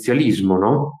conseguenzialismo,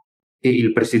 no? E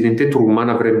il presidente Truman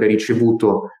avrebbe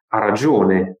ricevuto a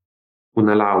ragione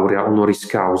una laurea honoris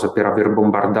causa per aver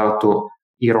bombardato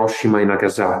Hiroshima e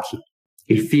Nagasaki.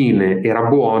 Il fine era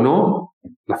buono,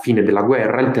 la fine della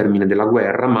guerra, il termine della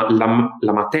guerra, ma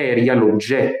la materia,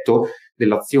 l'oggetto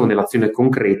dell'azione, l'azione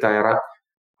concreta era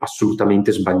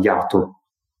assolutamente sbagliato.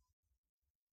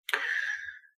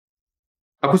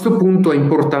 A questo punto è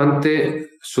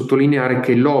importante sottolineare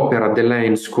che l'opera della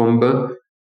Enscombe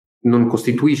non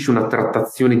costituisce una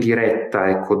trattazione diretta,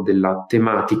 ecco, della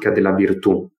tematica della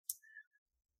virtù.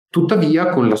 Tuttavia,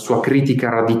 con la sua critica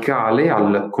radicale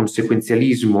al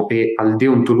conseguenzialismo e al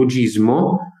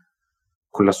deontologismo,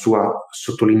 con la sua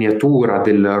sottolineatura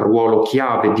del ruolo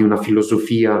chiave di una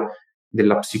filosofia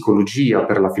della psicologia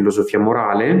per la filosofia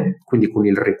morale, quindi con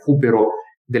il recupero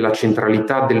della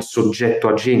centralità del soggetto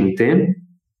agente,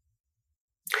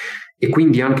 e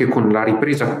quindi anche con la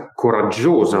ripresa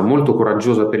coraggiosa, molto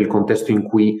coraggiosa per il contesto in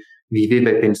cui viveva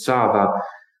e pensava,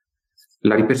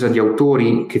 la ripresa di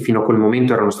autori che fino a quel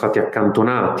momento erano stati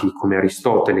accantonati, come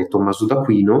Aristotele e Tommaso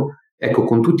d'Aquino. Ecco,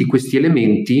 con tutti questi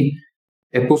elementi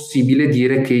è possibile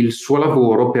dire che il suo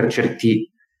lavoro, per certi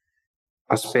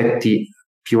aspetti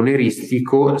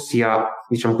pioneristico, sia,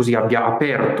 diciamo così, abbia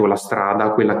aperto la strada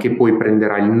a quella che poi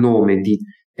prenderà il nome di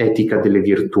etica delle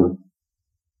virtù.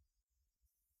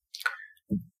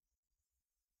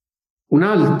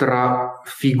 Un'altra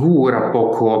figura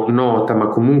poco nota ma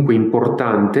comunque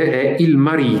importante è il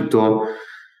marito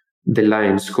della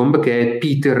Enscombe, che è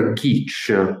Peter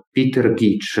Gitsch,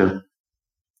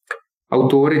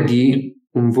 autore di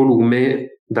un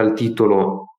volume dal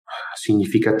titolo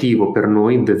significativo per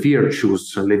noi, The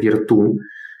Virtues, le virtù,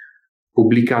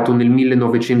 pubblicato nel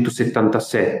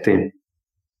 1977.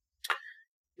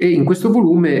 E in questo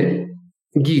volume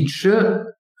Gitsch,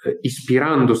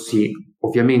 ispirandosi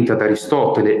ovviamente ad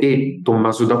Aristotele e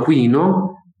Tommaso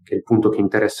d'Aquino, che è il punto che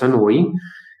interessa a noi,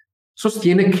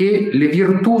 sostiene che le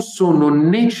virtù sono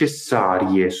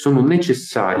necessarie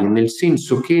nel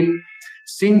senso che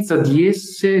senza di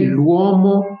esse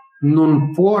l'uomo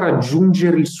non può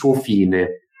raggiungere il suo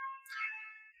fine.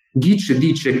 Gitsch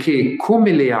dice che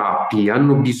come le api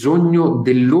hanno bisogno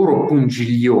del loro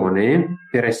pungiglione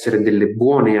per essere delle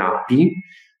buone api,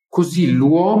 così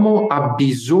l'uomo ha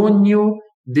bisogno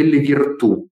delle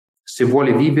virtù se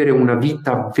vuole vivere una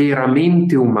vita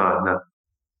veramente umana.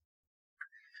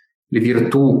 Le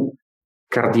virtù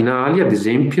cardinali, ad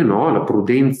esempio, no? La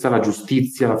prudenza, la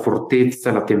giustizia, la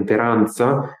fortezza, la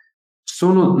temperanza,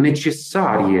 sono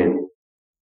necessarie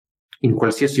in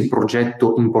qualsiasi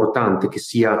progetto importante, che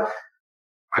sia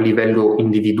a livello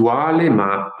individuale,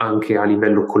 ma anche a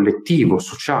livello collettivo,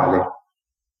 sociale.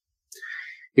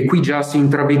 E qui già si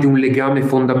intravede un legame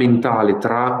fondamentale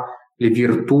tra le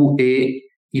virtù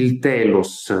e il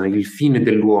telos, il fine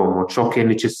dell'uomo, ciò che è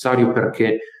necessario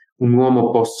perché un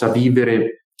uomo possa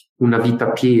vivere una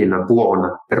vita piena,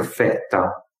 buona,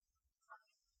 perfetta.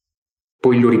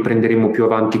 Poi lo riprenderemo più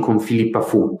avanti con Philippa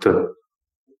Foot.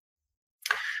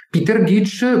 Peter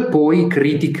Gitsch poi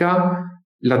critica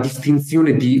la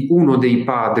distinzione di uno dei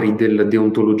padri del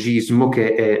deontologismo,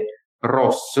 che è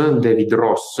David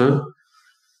Ross,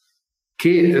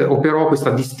 che operò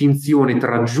questa distinzione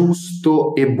tra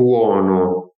giusto e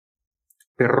buono.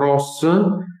 Per Ross,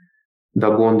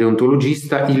 da buon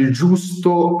deontologista, il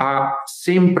giusto ha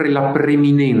sempre la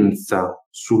preminenza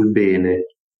sul bene.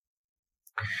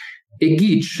 E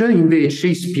Gitsch, invece,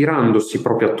 ispirandosi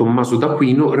proprio a Tommaso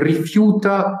d'Aquino,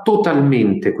 rifiuta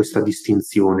totalmente questa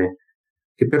distinzione,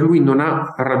 che per lui non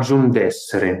ha ragion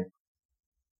d'essere.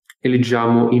 E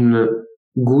leggiamo in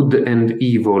Good and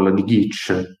Evil di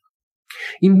Gitsch.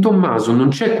 In Tommaso non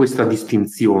c'è questa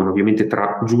distinzione, ovviamente,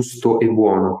 tra giusto e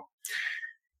buono.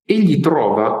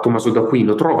 Tommaso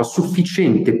d'Aquino trova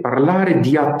sufficiente parlare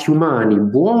di atti umani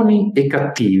buoni e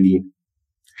cattivi.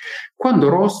 Quando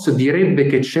Ross direbbe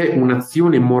che c'è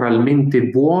un'azione moralmente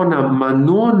buona ma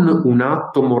non un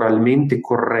atto moralmente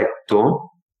corretto,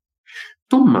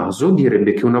 Tommaso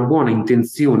direbbe che una buona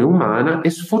intenzione umana è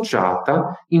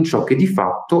sfociata in ciò che di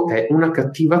fatto è una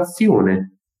cattiva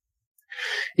azione.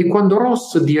 E quando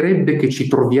Ross direbbe che ci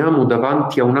troviamo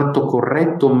davanti a un atto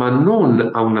corretto ma non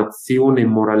a un'azione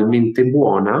moralmente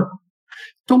buona,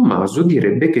 Tommaso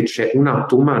direbbe che c'è un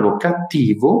atto umano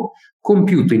cattivo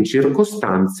compiuto in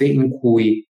circostanze in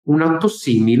cui un atto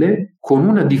simile, con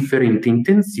una differente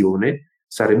intenzione,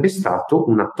 sarebbe stato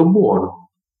un atto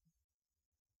buono.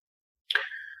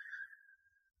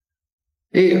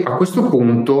 E a questo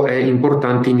punto è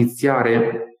importante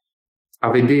iniziare a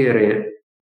vedere,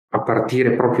 a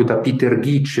partire proprio da Peter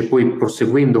Gitsch e poi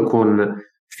proseguendo con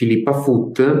Philippa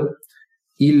Foot,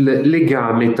 il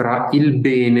legame tra il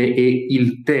bene e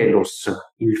il telos,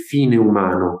 il fine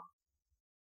umano.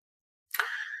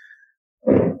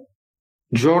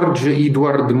 George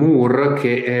Edward Moore,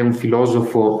 che è un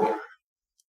filosofo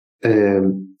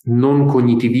non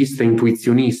cognitivista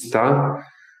intuizionista,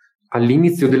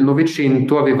 all'inizio del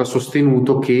Novecento aveva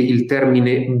sostenuto che il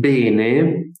termine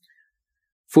bene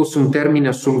fosse un termine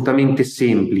assolutamente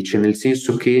semplice, nel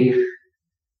senso che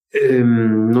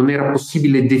non era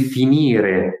possibile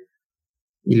definire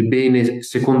il bene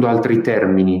secondo altri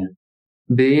termini.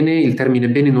 Il termine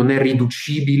bene non è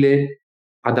riducibile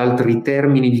ad altri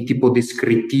termini di tipo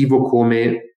descrittivo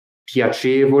come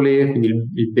piacevole,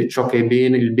 quindi ciò che è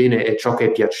bene, il bene è ciò che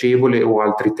è piacevole o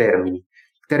altri termini.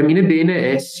 Il termine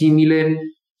bene è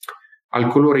simile al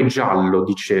colore giallo,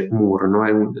 dice Moore, no?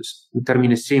 È un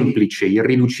termine semplice,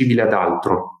 irriducibile ad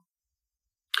altro.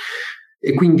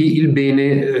 E quindi il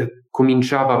bene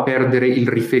cominciava a perdere il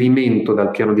riferimento dal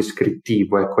piano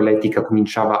descrittivo, ecco, l'etica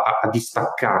cominciava a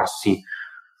distaccarsi,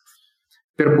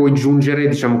 per poi giungere,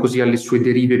 diciamo così, alle sue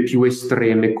derive più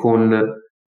estreme con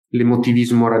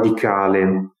l'emotivismo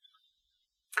radicale.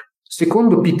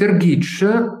 Secondo Peter Gitsch,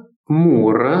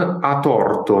 Moore ha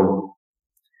torto,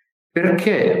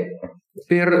 perché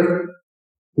per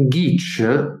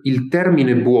Gitsch il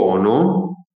termine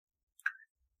buono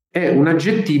è un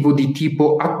aggettivo di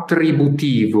tipo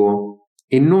attributivo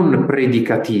e non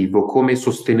predicativo, come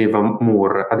sosteneva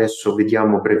Moore. Adesso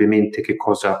vediamo brevemente che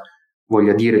cosa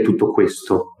voglia dire tutto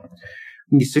questo.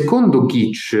 Quindi, secondo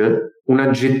Gitsch, un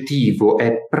aggettivo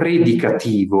è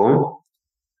predicativo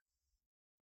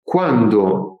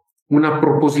quando una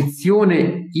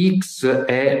proposizione X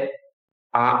è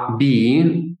a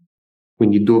B,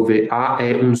 quindi dove A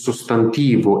è un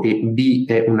sostantivo e B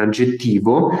è un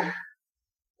aggettivo,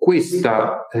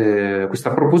 questa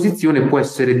proposizione può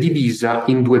essere divisa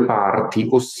in due parti,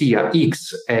 ossia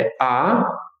X è A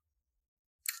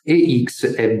e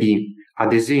X è B.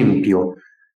 Ad esempio,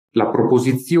 la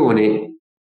proposizione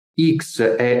X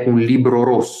è un libro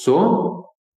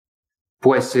rosso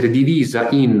può essere divisa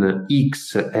in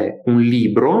X è un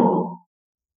libro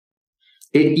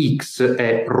e X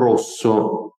è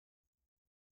rosso.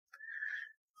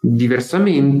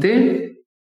 Diversamente,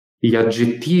 gli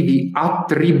aggettivi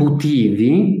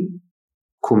attributivi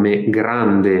come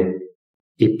grande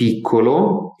e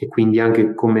piccolo, e quindi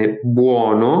anche come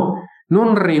buono,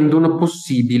 non rendono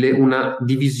possibile una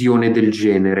divisione del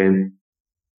genere.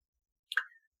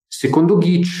 Secondo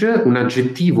Gitsch, un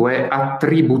aggettivo è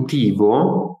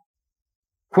attributivo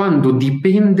quando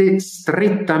dipende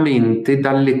strettamente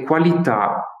dalle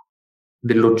qualità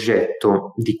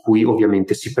dell'oggetto di cui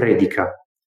ovviamente si predica.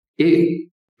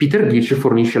 E Peter Gitsch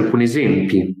fornisce alcuni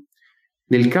esempi.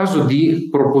 Nel caso di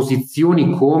proposizioni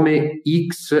come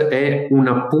X è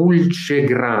una pulce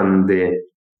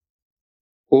grande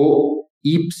o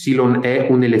Y è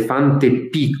un elefante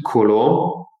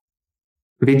piccolo,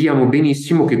 vediamo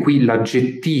benissimo che qui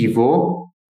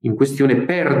l'aggettivo in questione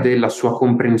perde la sua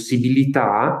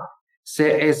comprensibilità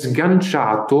se è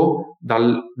sganciato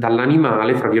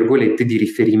dall'animale, fra virgolette, di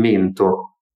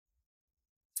riferimento.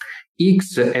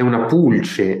 X è una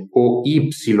pulce o Y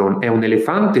è un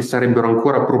elefante sarebbero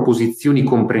ancora proposizioni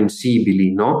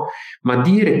comprensibili, no? Ma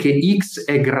dire che X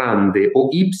è grande o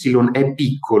Y è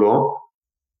piccolo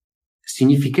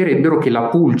significherebbero che la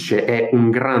pulce è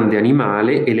un grande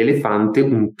animale e l'elefante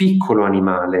un piccolo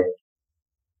animale.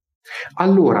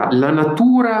 Allora, la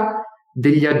natura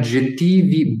degli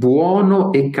aggettivi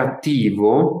buono e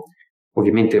cattivo,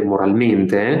 ovviamente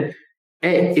moralmente,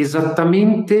 è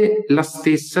esattamente la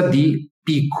stessa di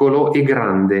piccolo e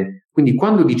grande. Quindi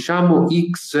quando diciamo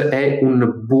X è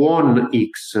un buon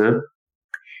X,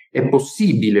 è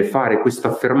possibile fare questa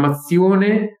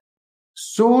affermazione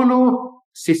solo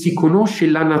se si conosce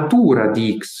la natura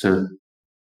di X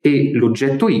e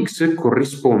l'oggetto X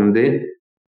corrisponde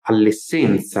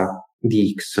all'essenza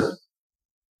di X.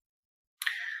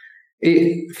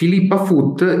 E Philippa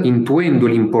Foot, intuendo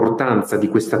l'importanza di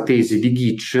questa tesi di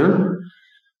Gitsch,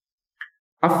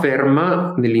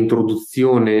 afferma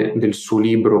nell'introduzione del suo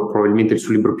libro, probabilmente il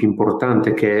suo libro più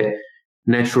importante, che è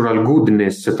Natural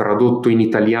Goodness, tradotto in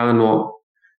italiano,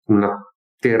 una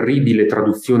terribile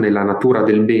traduzione, La natura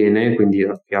del bene, quindi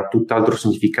che ha tutt'altro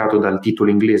significato dal titolo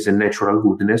inglese Natural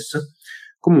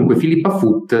Goodness. Comunque Philippa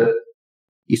Foot,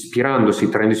 traendo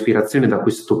ispirazione da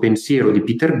questo pensiero di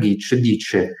Peter Gitsch,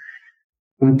 dice: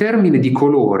 un termine di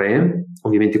colore,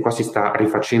 ovviamente qua si sta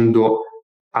rifacendo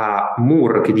a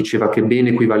Moore, che diceva che bene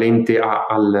è equivalente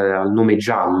al nome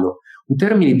giallo, un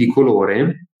termine di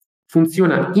colore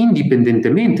funziona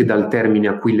indipendentemente dal termine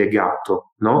a cui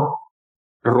legato, no?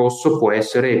 Rosso può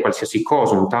essere qualsiasi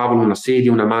cosa, un tavolo, una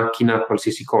sedia, una macchina,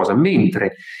 qualsiasi cosa,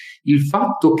 mentre il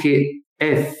fatto che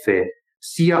F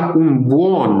sia un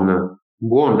buon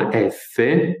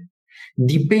F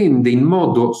dipende in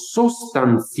modo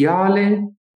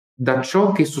sostanziale da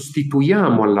ciò che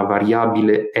sostituiamo alla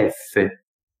variabile F.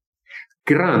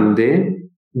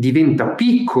 Grande diventa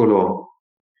piccolo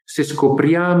se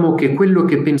scopriamo che quello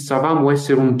che pensavamo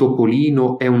essere un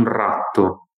topolino è un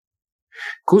ratto.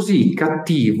 Così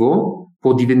cattivo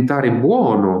può diventare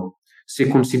buono se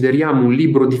consideriamo un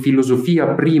libro di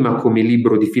filosofia prima come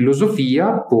libro di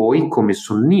filosofia, poi come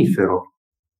sonnifero.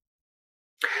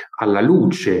 Alla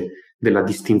luce della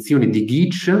distinzione di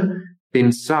Gitsch,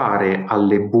 pensare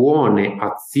alle buone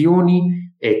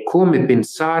azioni è come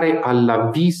pensare alla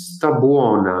vista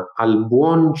buona, al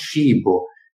buon cibo,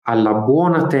 alla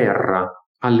buona terra,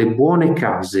 alle buone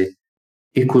case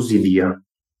e così via.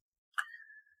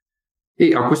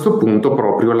 E a questo punto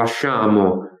proprio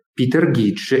lasciamo Peter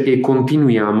Gitsch e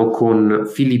continuiamo con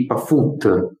Philippa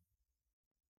Foot.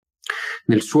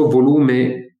 Nel suo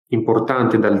volume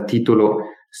importante dal titolo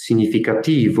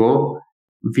significativo,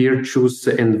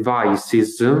 Virtues and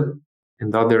Vices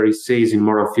and Other Essays in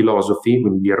Moral Philosophy,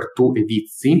 quindi virtù e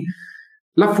vizi,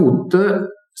 la Foot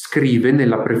scrive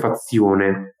nella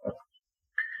prefazione: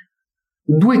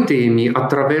 due temi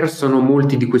attraversano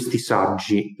molti di questi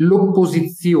saggi: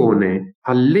 l'opposizione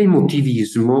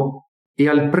all'emotivismo e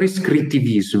al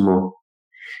prescrittivismo,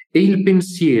 e il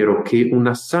pensiero che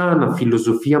una sana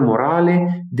filosofia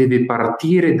morale deve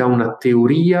partire da una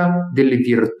teoria delle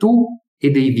virtù e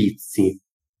dei vizi.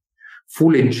 Fu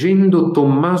leggendo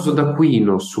Tommaso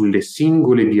d'Aquino sulle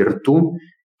singole virtù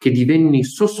che divenni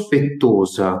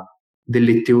sospettosa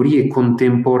delle teorie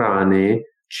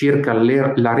contemporanee circa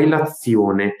la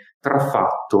relazione tra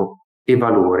fatto e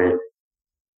valore.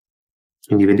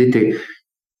 Quindi vedete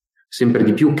sempre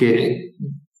di più che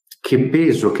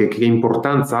peso, che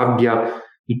importanza abbia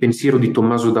il pensiero di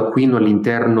Tommaso d'Aquino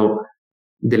all'interno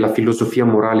della filosofia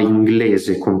morale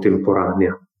inglese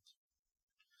contemporanea.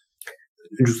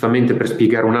 Giustamente, per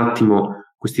spiegare un attimo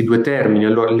questi due termini,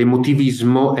 allora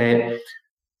l'emotivismo è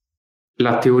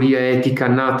la teoria etica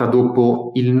nata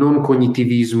dopo il non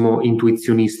cognitivismo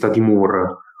intuizionista di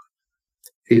Moore,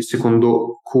 e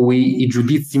secondo cui i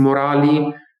giudizi morali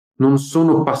non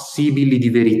sono passibili di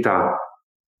verità.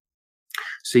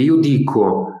 Se io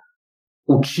dico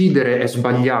uccidere è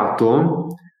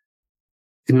sbagliato,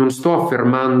 non sto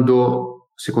affermando,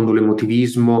 secondo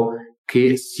l'emotivismo,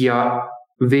 che sia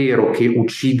vero che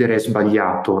uccidere è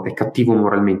sbagliato, è cattivo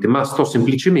moralmente, ma sto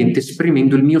semplicemente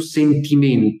esprimendo il mio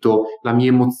sentimento, la mia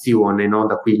emozione, no?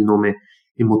 Da qui il nome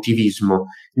emotivismo,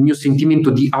 il mio sentimento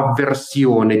di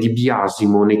avversione, di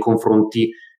biasimo nei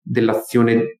confronti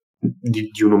dell'azione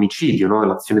di un omicidio, no?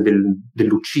 Dell'azione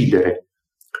dell'uccidere.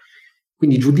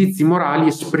 Quindi i giudizi morali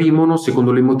esprimono,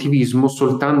 secondo l'emotivismo,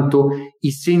 soltanto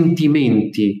i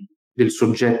sentimenti del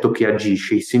soggetto che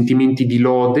agisce, i sentimenti di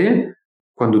lode,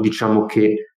 quando diciamo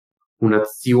che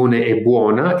un'azione è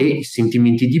buona, e i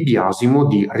sentimenti di biasimo,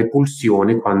 di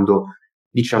repulsione, quando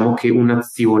diciamo che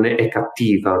un'azione è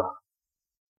cattiva.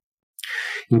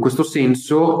 In questo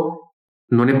senso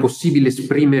non è possibile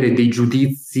esprimere dei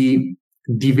giudizi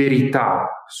di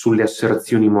verità sulle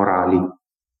asserzioni morali.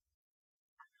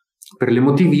 Per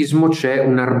l'emotivismo c'è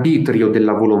un arbitrio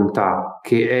della volontà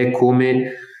che è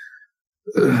come,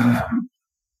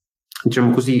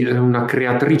 diciamo così, una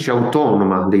creatrice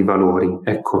autonoma dei valori,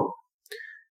 ecco.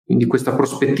 Quindi questa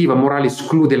prospettiva morale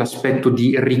esclude l'aspetto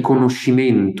di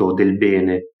riconoscimento del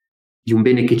bene, di un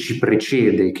bene che ci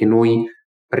precede, che noi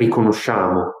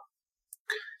riconosciamo.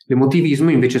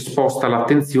 L'emotivismo invece sposta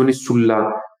l'attenzione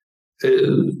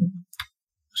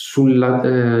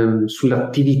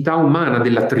sull'attività umana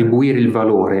dell'attribuire il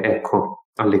valore, ecco,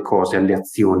 alle cose, alle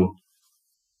azioni.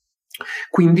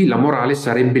 Quindi la morale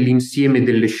sarebbe l'insieme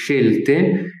delle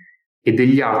scelte e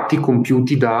degli atti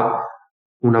compiuti da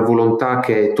una volontà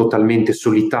che è totalmente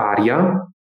solitaria,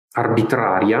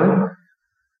 arbitraria,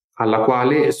 alla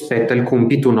quale spetta il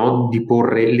compito, no, di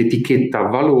porre l'etichetta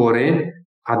valore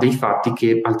a dei fatti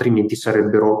che altrimenti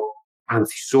sarebbero,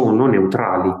 anzi sono,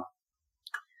 neutrali.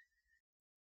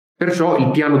 Perciò il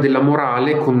piano della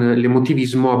morale con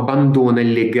l'emotivismo abbandona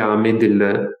il legame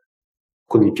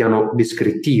con il piano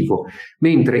descrittivo,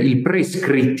 mentre il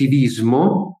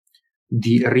prescrittivismo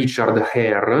di Richard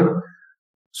Hare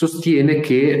sostiene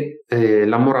che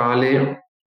la morale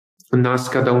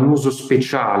nasca da un uso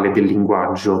speciale del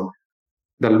linguaggio,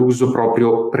 dall'uso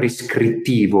proprio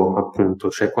prescrittivo, appunto,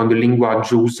 cioè quando il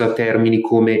linguaggio usa termini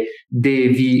come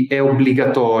devi, è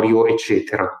obbligatorio,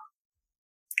 eccetera.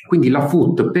 Quindi la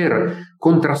Foot, per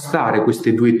contrastare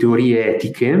queste due teorie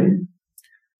etiche,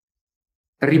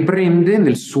 riprende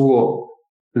nel suo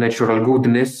Natural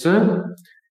Goodness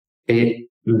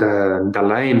e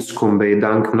dalla Anscombe e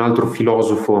da anche un altro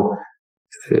filosofo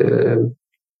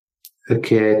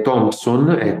che è Thompson,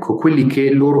 ecco, quelli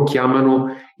che loro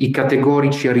chiamano i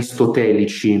categorici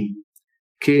aristotelici,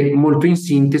 che molto in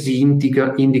sintesi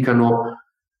indicano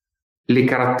le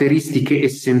caratteristiche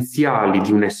essenziali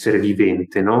di un essere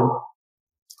vivente, no?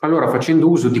 Allora, facendo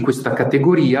uso di questa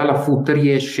categoria, la Foot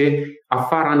riesce a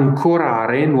far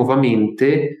ancorare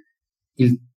nuovamente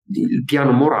il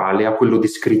piano morale a quello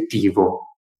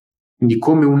descrittivo. Quindi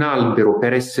come un albero,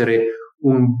 per essere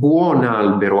un buon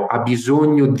albero, ha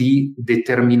bisogno di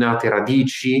determinate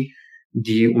radici,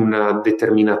 di una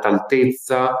determinata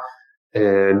altezza,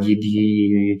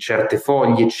 di certe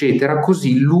foglie, eccetera,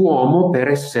 così l'uomo, per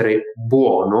essere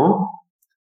buono,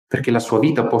 perché la sua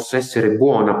vita possa essere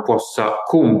buona, possa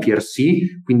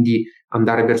compiersi, quindi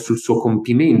andare verso il suo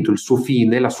compimento, il suo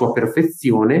fine, la sua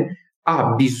perfezione,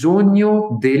 ha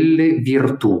bisogno delle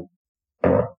virtù.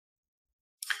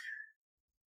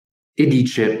 E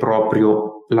dice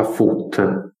proprio la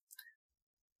Foot: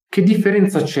 che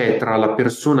differenza c'è tra la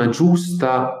persona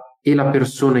giusta e la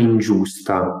persona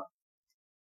ingiusta?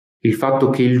 Il fatto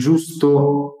che il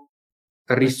giusto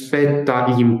rispetta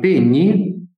gli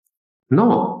impegni?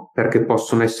 No, perché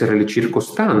possono essere le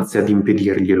circostanze ad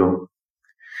impedirglielo.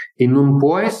 E non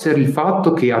può essere il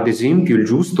fatto che, ad esempio, il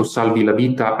giusto salvi la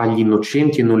vita agli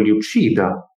innocenti e non li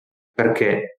uccida,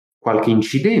 perché qualche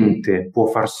incidente può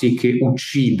far sì che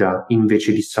uccida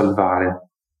invece di salvare.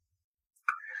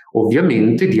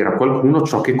 Ovviamente, dirà qualcuno,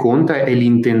 ciò che conta è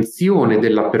l'intenzione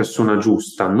della persona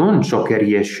giusta, non ciò che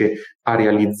riesce a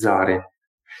realizzare.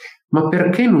 Ma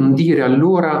perché non dire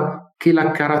allora che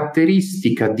la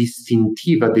caratteristica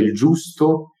distintiva del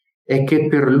giusto è che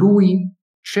per lui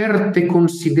certe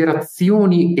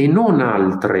considerazioni e non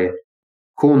altre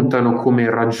contano come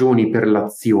ragioni per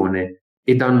l'azione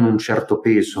e danno un certo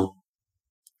peso?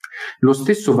 Lo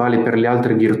stesso vale per le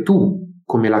altre virtù,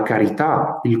 come la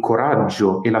carità, il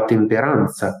coraggio e la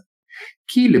temperanza.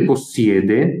 Chi le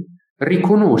possiede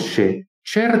riconosce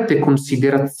certe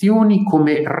considerazioni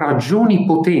come ragioni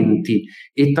potenti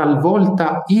e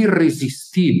talvolta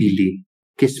irresistibili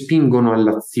che spingono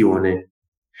all'azione.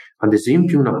 Ad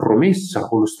esempio una promessa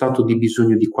o lo stato di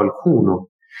bisogno di qualcuno.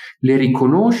 Le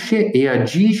riconosce e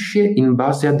agisce in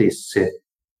base ad esse.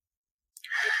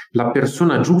 La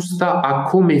persona giusta ha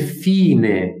come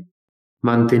fine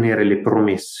mantenere le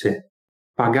promesse,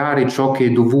 pagare ciò che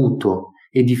è dovuto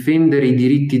e difendere i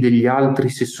diritti degli altri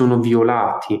se sono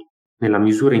violati, nella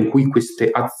misura in cui queste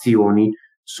azioni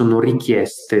sono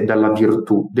richieste dalla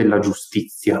virtù della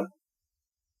giustizia.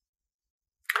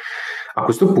 A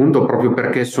questo punto, proprio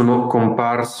perché sono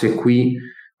comparse qui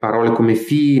parole come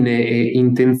fine e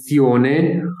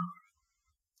intenzione,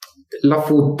 la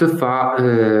Foot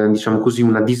fa, diciamo così,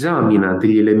 una disamina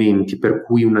degli elementi per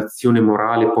cui un'azione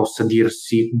morale possa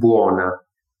dirsi buona.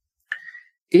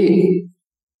 E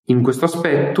in questo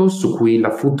aspetto, su cui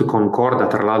la Foot concorda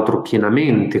tra l'altro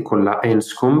pienamente con la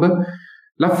Anscombe,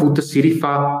 la Foot si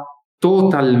rifà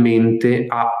totalmente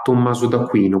a Tommaso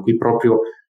d'Aquino. Qui proprio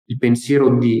il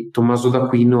pensiero di Tommaso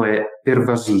d'Aquino è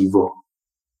pervasivo.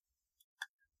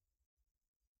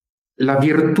 La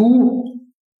virtù,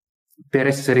 per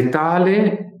essere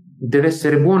tale, deve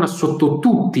essere buona sotto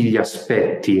tutti gli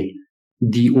aspetti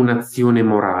di un'azione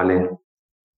morale.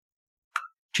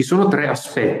 Ci sono 3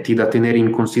 aspetti da tenere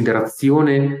in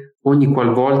considerazione ogni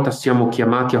qualvolta siamo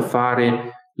chiamati a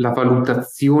fare la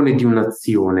valutazione di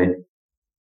un'azione,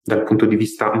 dal punto di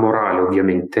vista morale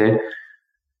ovviamente.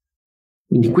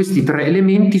 Quindi questi 3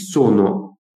 elementi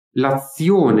sono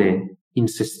l'azione in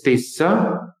se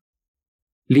stessa,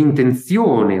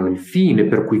 l'intenzione o il fine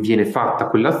per cui viene fatta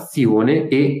quell'azione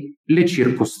e le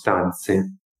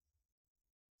circostanze.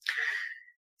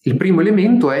 Il primo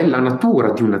elemento è la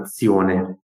natura di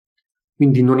un'azione.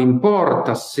 Quindi non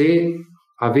importa se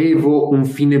avevo un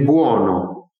fine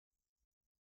buono,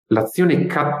 l'azione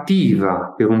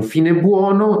cattiva per un fine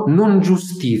buono non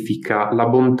giustifica la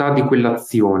bontà di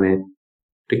quell'azione.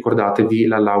 Ricordatevi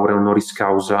la laurea honoris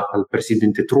causa al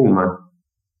presidente Truman.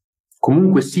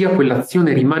 Comunque sia,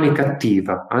 quell'azione rimane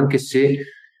cattiva, anche se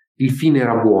il fine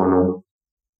era buono.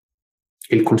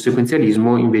 E il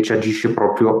conseguenzialismo invece agisce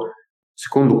proprio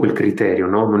secondo quel criterio,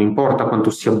 no? Non importa quanto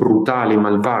sia brutale e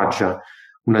malvagia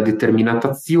una determinata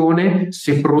azione,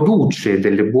 se produce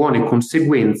delle buone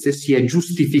conseguenze si è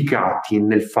giustificati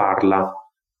nel farla.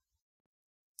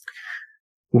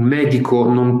 Un medico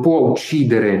non può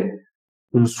uccidere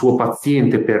un suo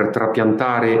paziente per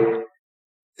trapiantare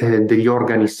degli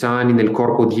organi sani nel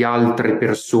corpo di altre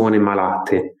persone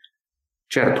malate.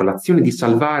 Certo, l'azione di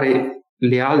salvare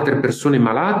le altre persone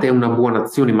malate è una buona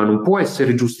azione, ma non può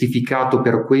essere giustificato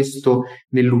per questo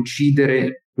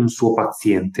nell'uccidere un suo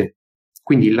paziente.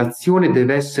 Quindi l'azione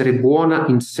deve essere buona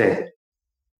in sé.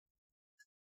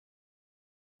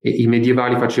 E i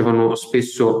medievali facevano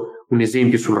spesso un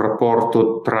esempio sul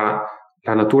rapporto tra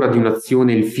la natura di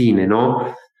un'azione e il fine,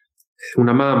 no?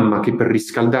 Una mamma che per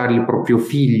riscaldare il proprio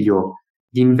figlio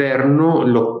d'inverno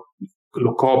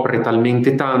lo copre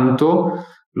talmente tanto,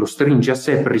 lo stringe a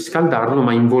sé per riscaldarlo,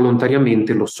 ma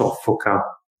involontariamente lo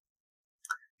soffoca.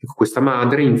 Questa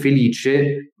madre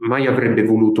infelice mai avrebbe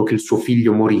voluto che il suo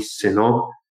figlio morisse,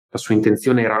 no? La sua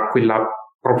intenzione era quella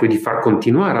proprio di far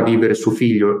continuare a vivere suo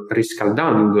figlio,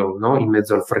 riscaldandolo, no? In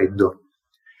mezzo al freddo.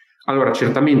 Allora,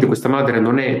 certamente questa madre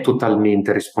non è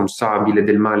totalmente responsabile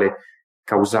del male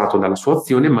causato dalla sua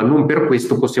azione, ma non per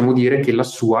questo possiamo dire che la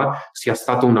sua sia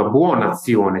stata una buona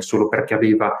azione solo perché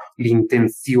aveva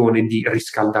l'intenzione di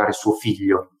riscaldare suo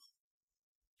figlio.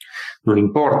 Non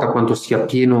importa quanto sia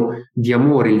pieno di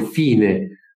amore il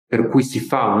fine per cui si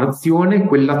fa un'azione,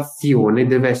 quell'azione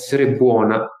deve essere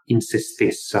buona in se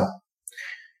stessa.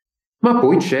 Ma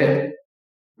poi c'è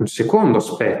un secondo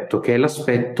aspetto, che è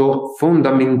l'aspetto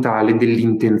fondamentale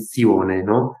dell'intenzione,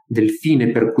 no? Del fine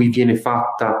per cui viene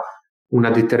fatta una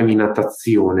determinata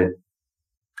azione.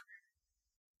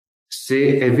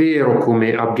 Se è vero,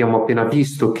 come abbiamo appena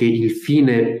visto, che il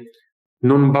fine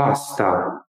non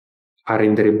basta a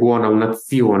rendere buona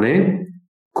un'azione,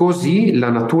 così la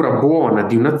natura buona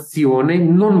di un'azione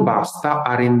non basta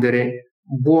a rendere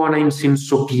buona in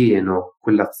senso pieno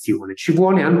quell'azione. Ci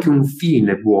vuole anche un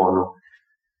fine buono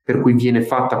per cui viene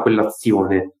fatta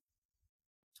quell'azione,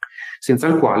 senza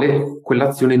il quale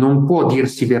quell'azione non può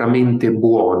dirsi veramente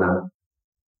buona.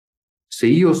 Se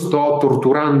io sto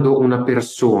torturando una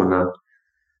persona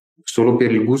solo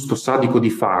per il gusto sadico di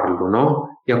farlo,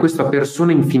 no? E a questa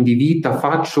persona in fin di vita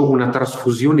faccio una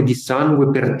trasfusione di sangue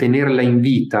per tenerla in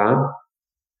vita,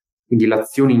 quindi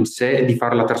l'azione in sé di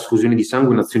fare la trasfusione di sangue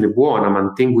è un'azione buona,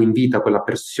 mantengo in vita quella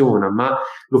persona, ma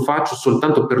lo faccio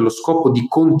soltanto per lo scopo di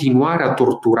continuare a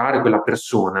torturare quella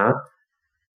persona,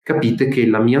 capite che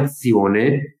la mia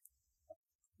azione,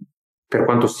 per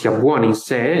quanto sia buona in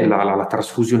sé, la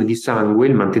trasfusione di sangue,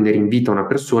 il mantenere in vita una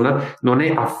persona, non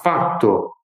è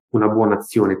affatto una buona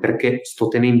azione, perché sto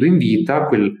tenendo in vita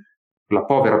la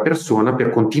povera persona per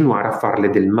continuare a farle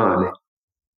del male.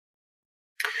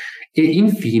 E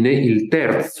infine il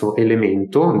terzo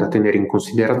elemento da tenere in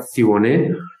considerazione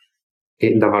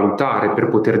e da valutare per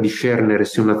poter discernere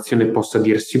se un'azione possa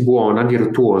dirsi buona,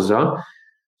 virtuosa,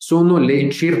 sono le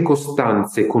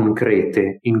circostanze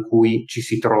concrete in cui ci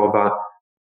si trova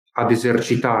ad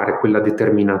esercitare quella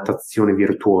determinata azione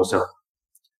virtuosa.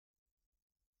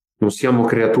 Non siamo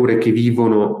creature che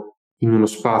vivono in uno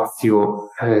spazio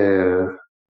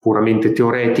puramente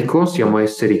teoretico, siamo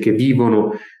esseri che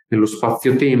vivono nello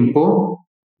spazio-tempo,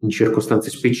 in circostanze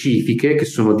specifiche che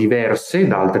sono diverse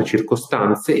da altre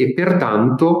circostanze e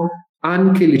pertanto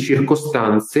anche le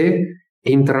circostanze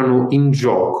entrano in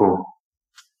gioco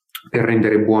per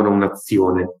rendere buona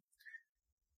un'azione.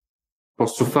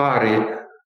 Posso fare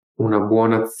una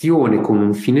buona azione con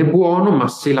un fine buono, ma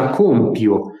se la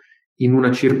compio in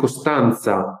una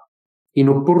circostanza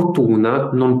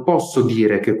inopportuna, non posso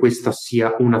dire che questa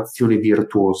sia un'azione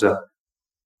virtuosa.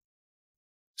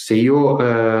 Se io,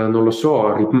 non lo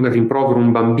so, rimprovero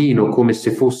un bambino come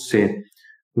se fosse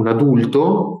un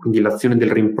adulto, quindi l'azione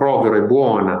del rimprovero è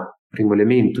buona, primo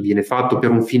elemento, viene fatto per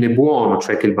un fine buono,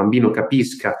 cioè che il bambino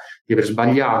capisca di aver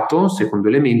sbagliato, secondo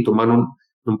elemento, ma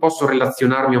non posso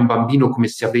relazionarmi a un bambino come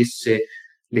se avesse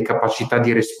le capacità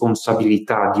di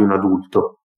responsabilità di un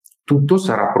adulto. Tutto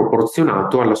sarà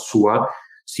proporzionato alla sua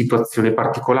situazione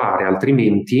particolare,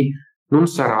 altrimenti non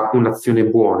sarà un'azione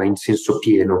buona in senso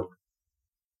pieno.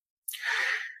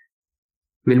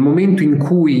 Nel momento in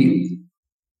cui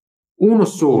uno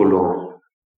solo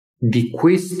di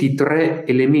questi tre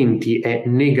elementi è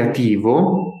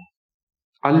negativo,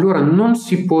 allora non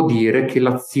si può dire che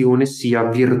l'azione sia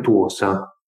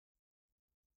virtuosa.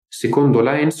 Secondo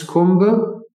la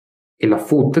Enscombe e la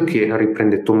Foot, che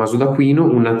riprende Tommaso d'Aquino,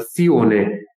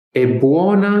 un'azione è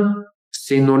buona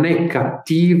se non è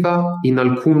cattiva in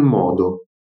alcun modo.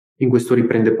 In questo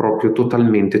riprende proprio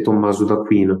totalmente Tommaso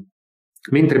d'Aquino.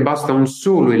 Mentre basta un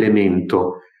solo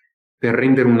elemento per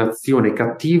rendere un'azione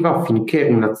cattiva, affinché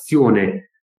un'azione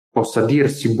possa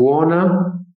dirsi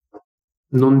buona,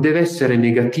 non deve essere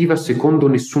negativa secondo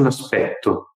nessun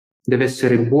aspetto, deve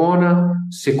essere buona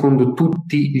secondo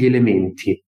tutti gli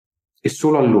elementi e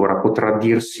solo allora potrà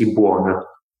dirsi buona.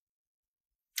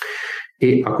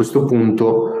 E a questo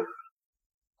punto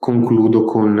concludo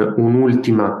con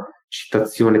un'ultima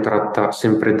citazione tratta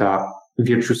sempre da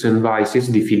Virtues and Vices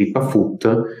di Philippa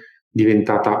Foot,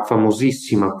 diventata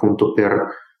famosissima appunto per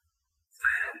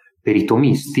i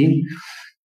tomisti,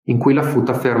 in cui la Foot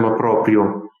afferma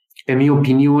proprio: è mia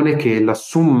opinione che la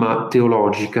Summa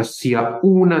Teologica sia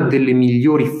una delle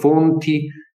migliori fonti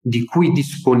di cui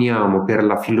disponiamo per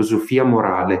la filosofia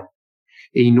morale,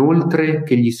 e inoltre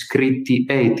che gli scritti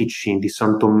etici di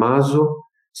San Tommaso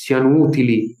siano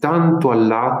utili tanto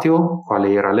all'ateo,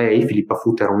 quale era lei, Philippa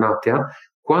Foot era un'atea,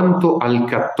 quanto al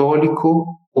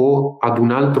cattolico o ad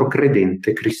un altro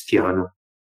credente cristiano.